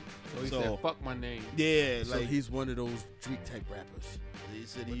 So he said, "Fuck my name." Yeah, So he's one of those street type rappers. they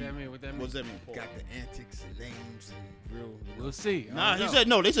said What that mean? What that mean? What's that mean? Got the antics and names and real. We'll see. I Nah, don't he know. said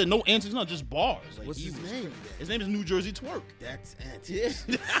no. They said no antics, no, just bars. Like, What's he his was- name? Then? His name is New Jersey Twerk. That's antics.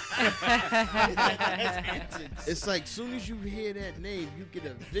 It's like soon as you hear that name, you get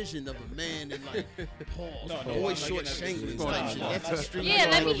a vision of a man in like pause, No, boy I'm short not shank getting type that. shit. No, That's no, extreme. Yeah,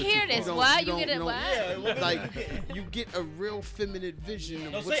 let me You hear don't- this. you What? don't You get it? know- What? Like you get a real feminine vision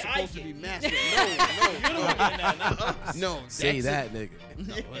of No, what's say supposed supposed to be master. No. Say that, nigga.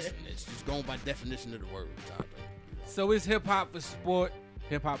 No, listen, it's just going by definition of the word. So it's Hip Hop for Sport.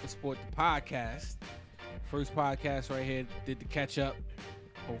 Hip Hop for Sport, the podcast. First podcast right here. Did the Ketchup.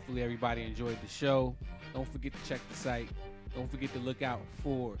 Hopefully everybody enjoyed the show. Don't forget to check the site. Don't forget to look out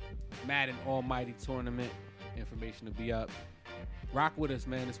for Madden Almighty Tournament. Information will be up. Rock with us,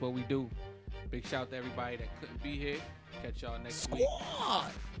 man. That's what we do. Big shout out to everybody that couldn't be here. Catch y'all next week.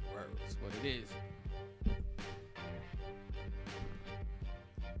 Squad. That's what it is.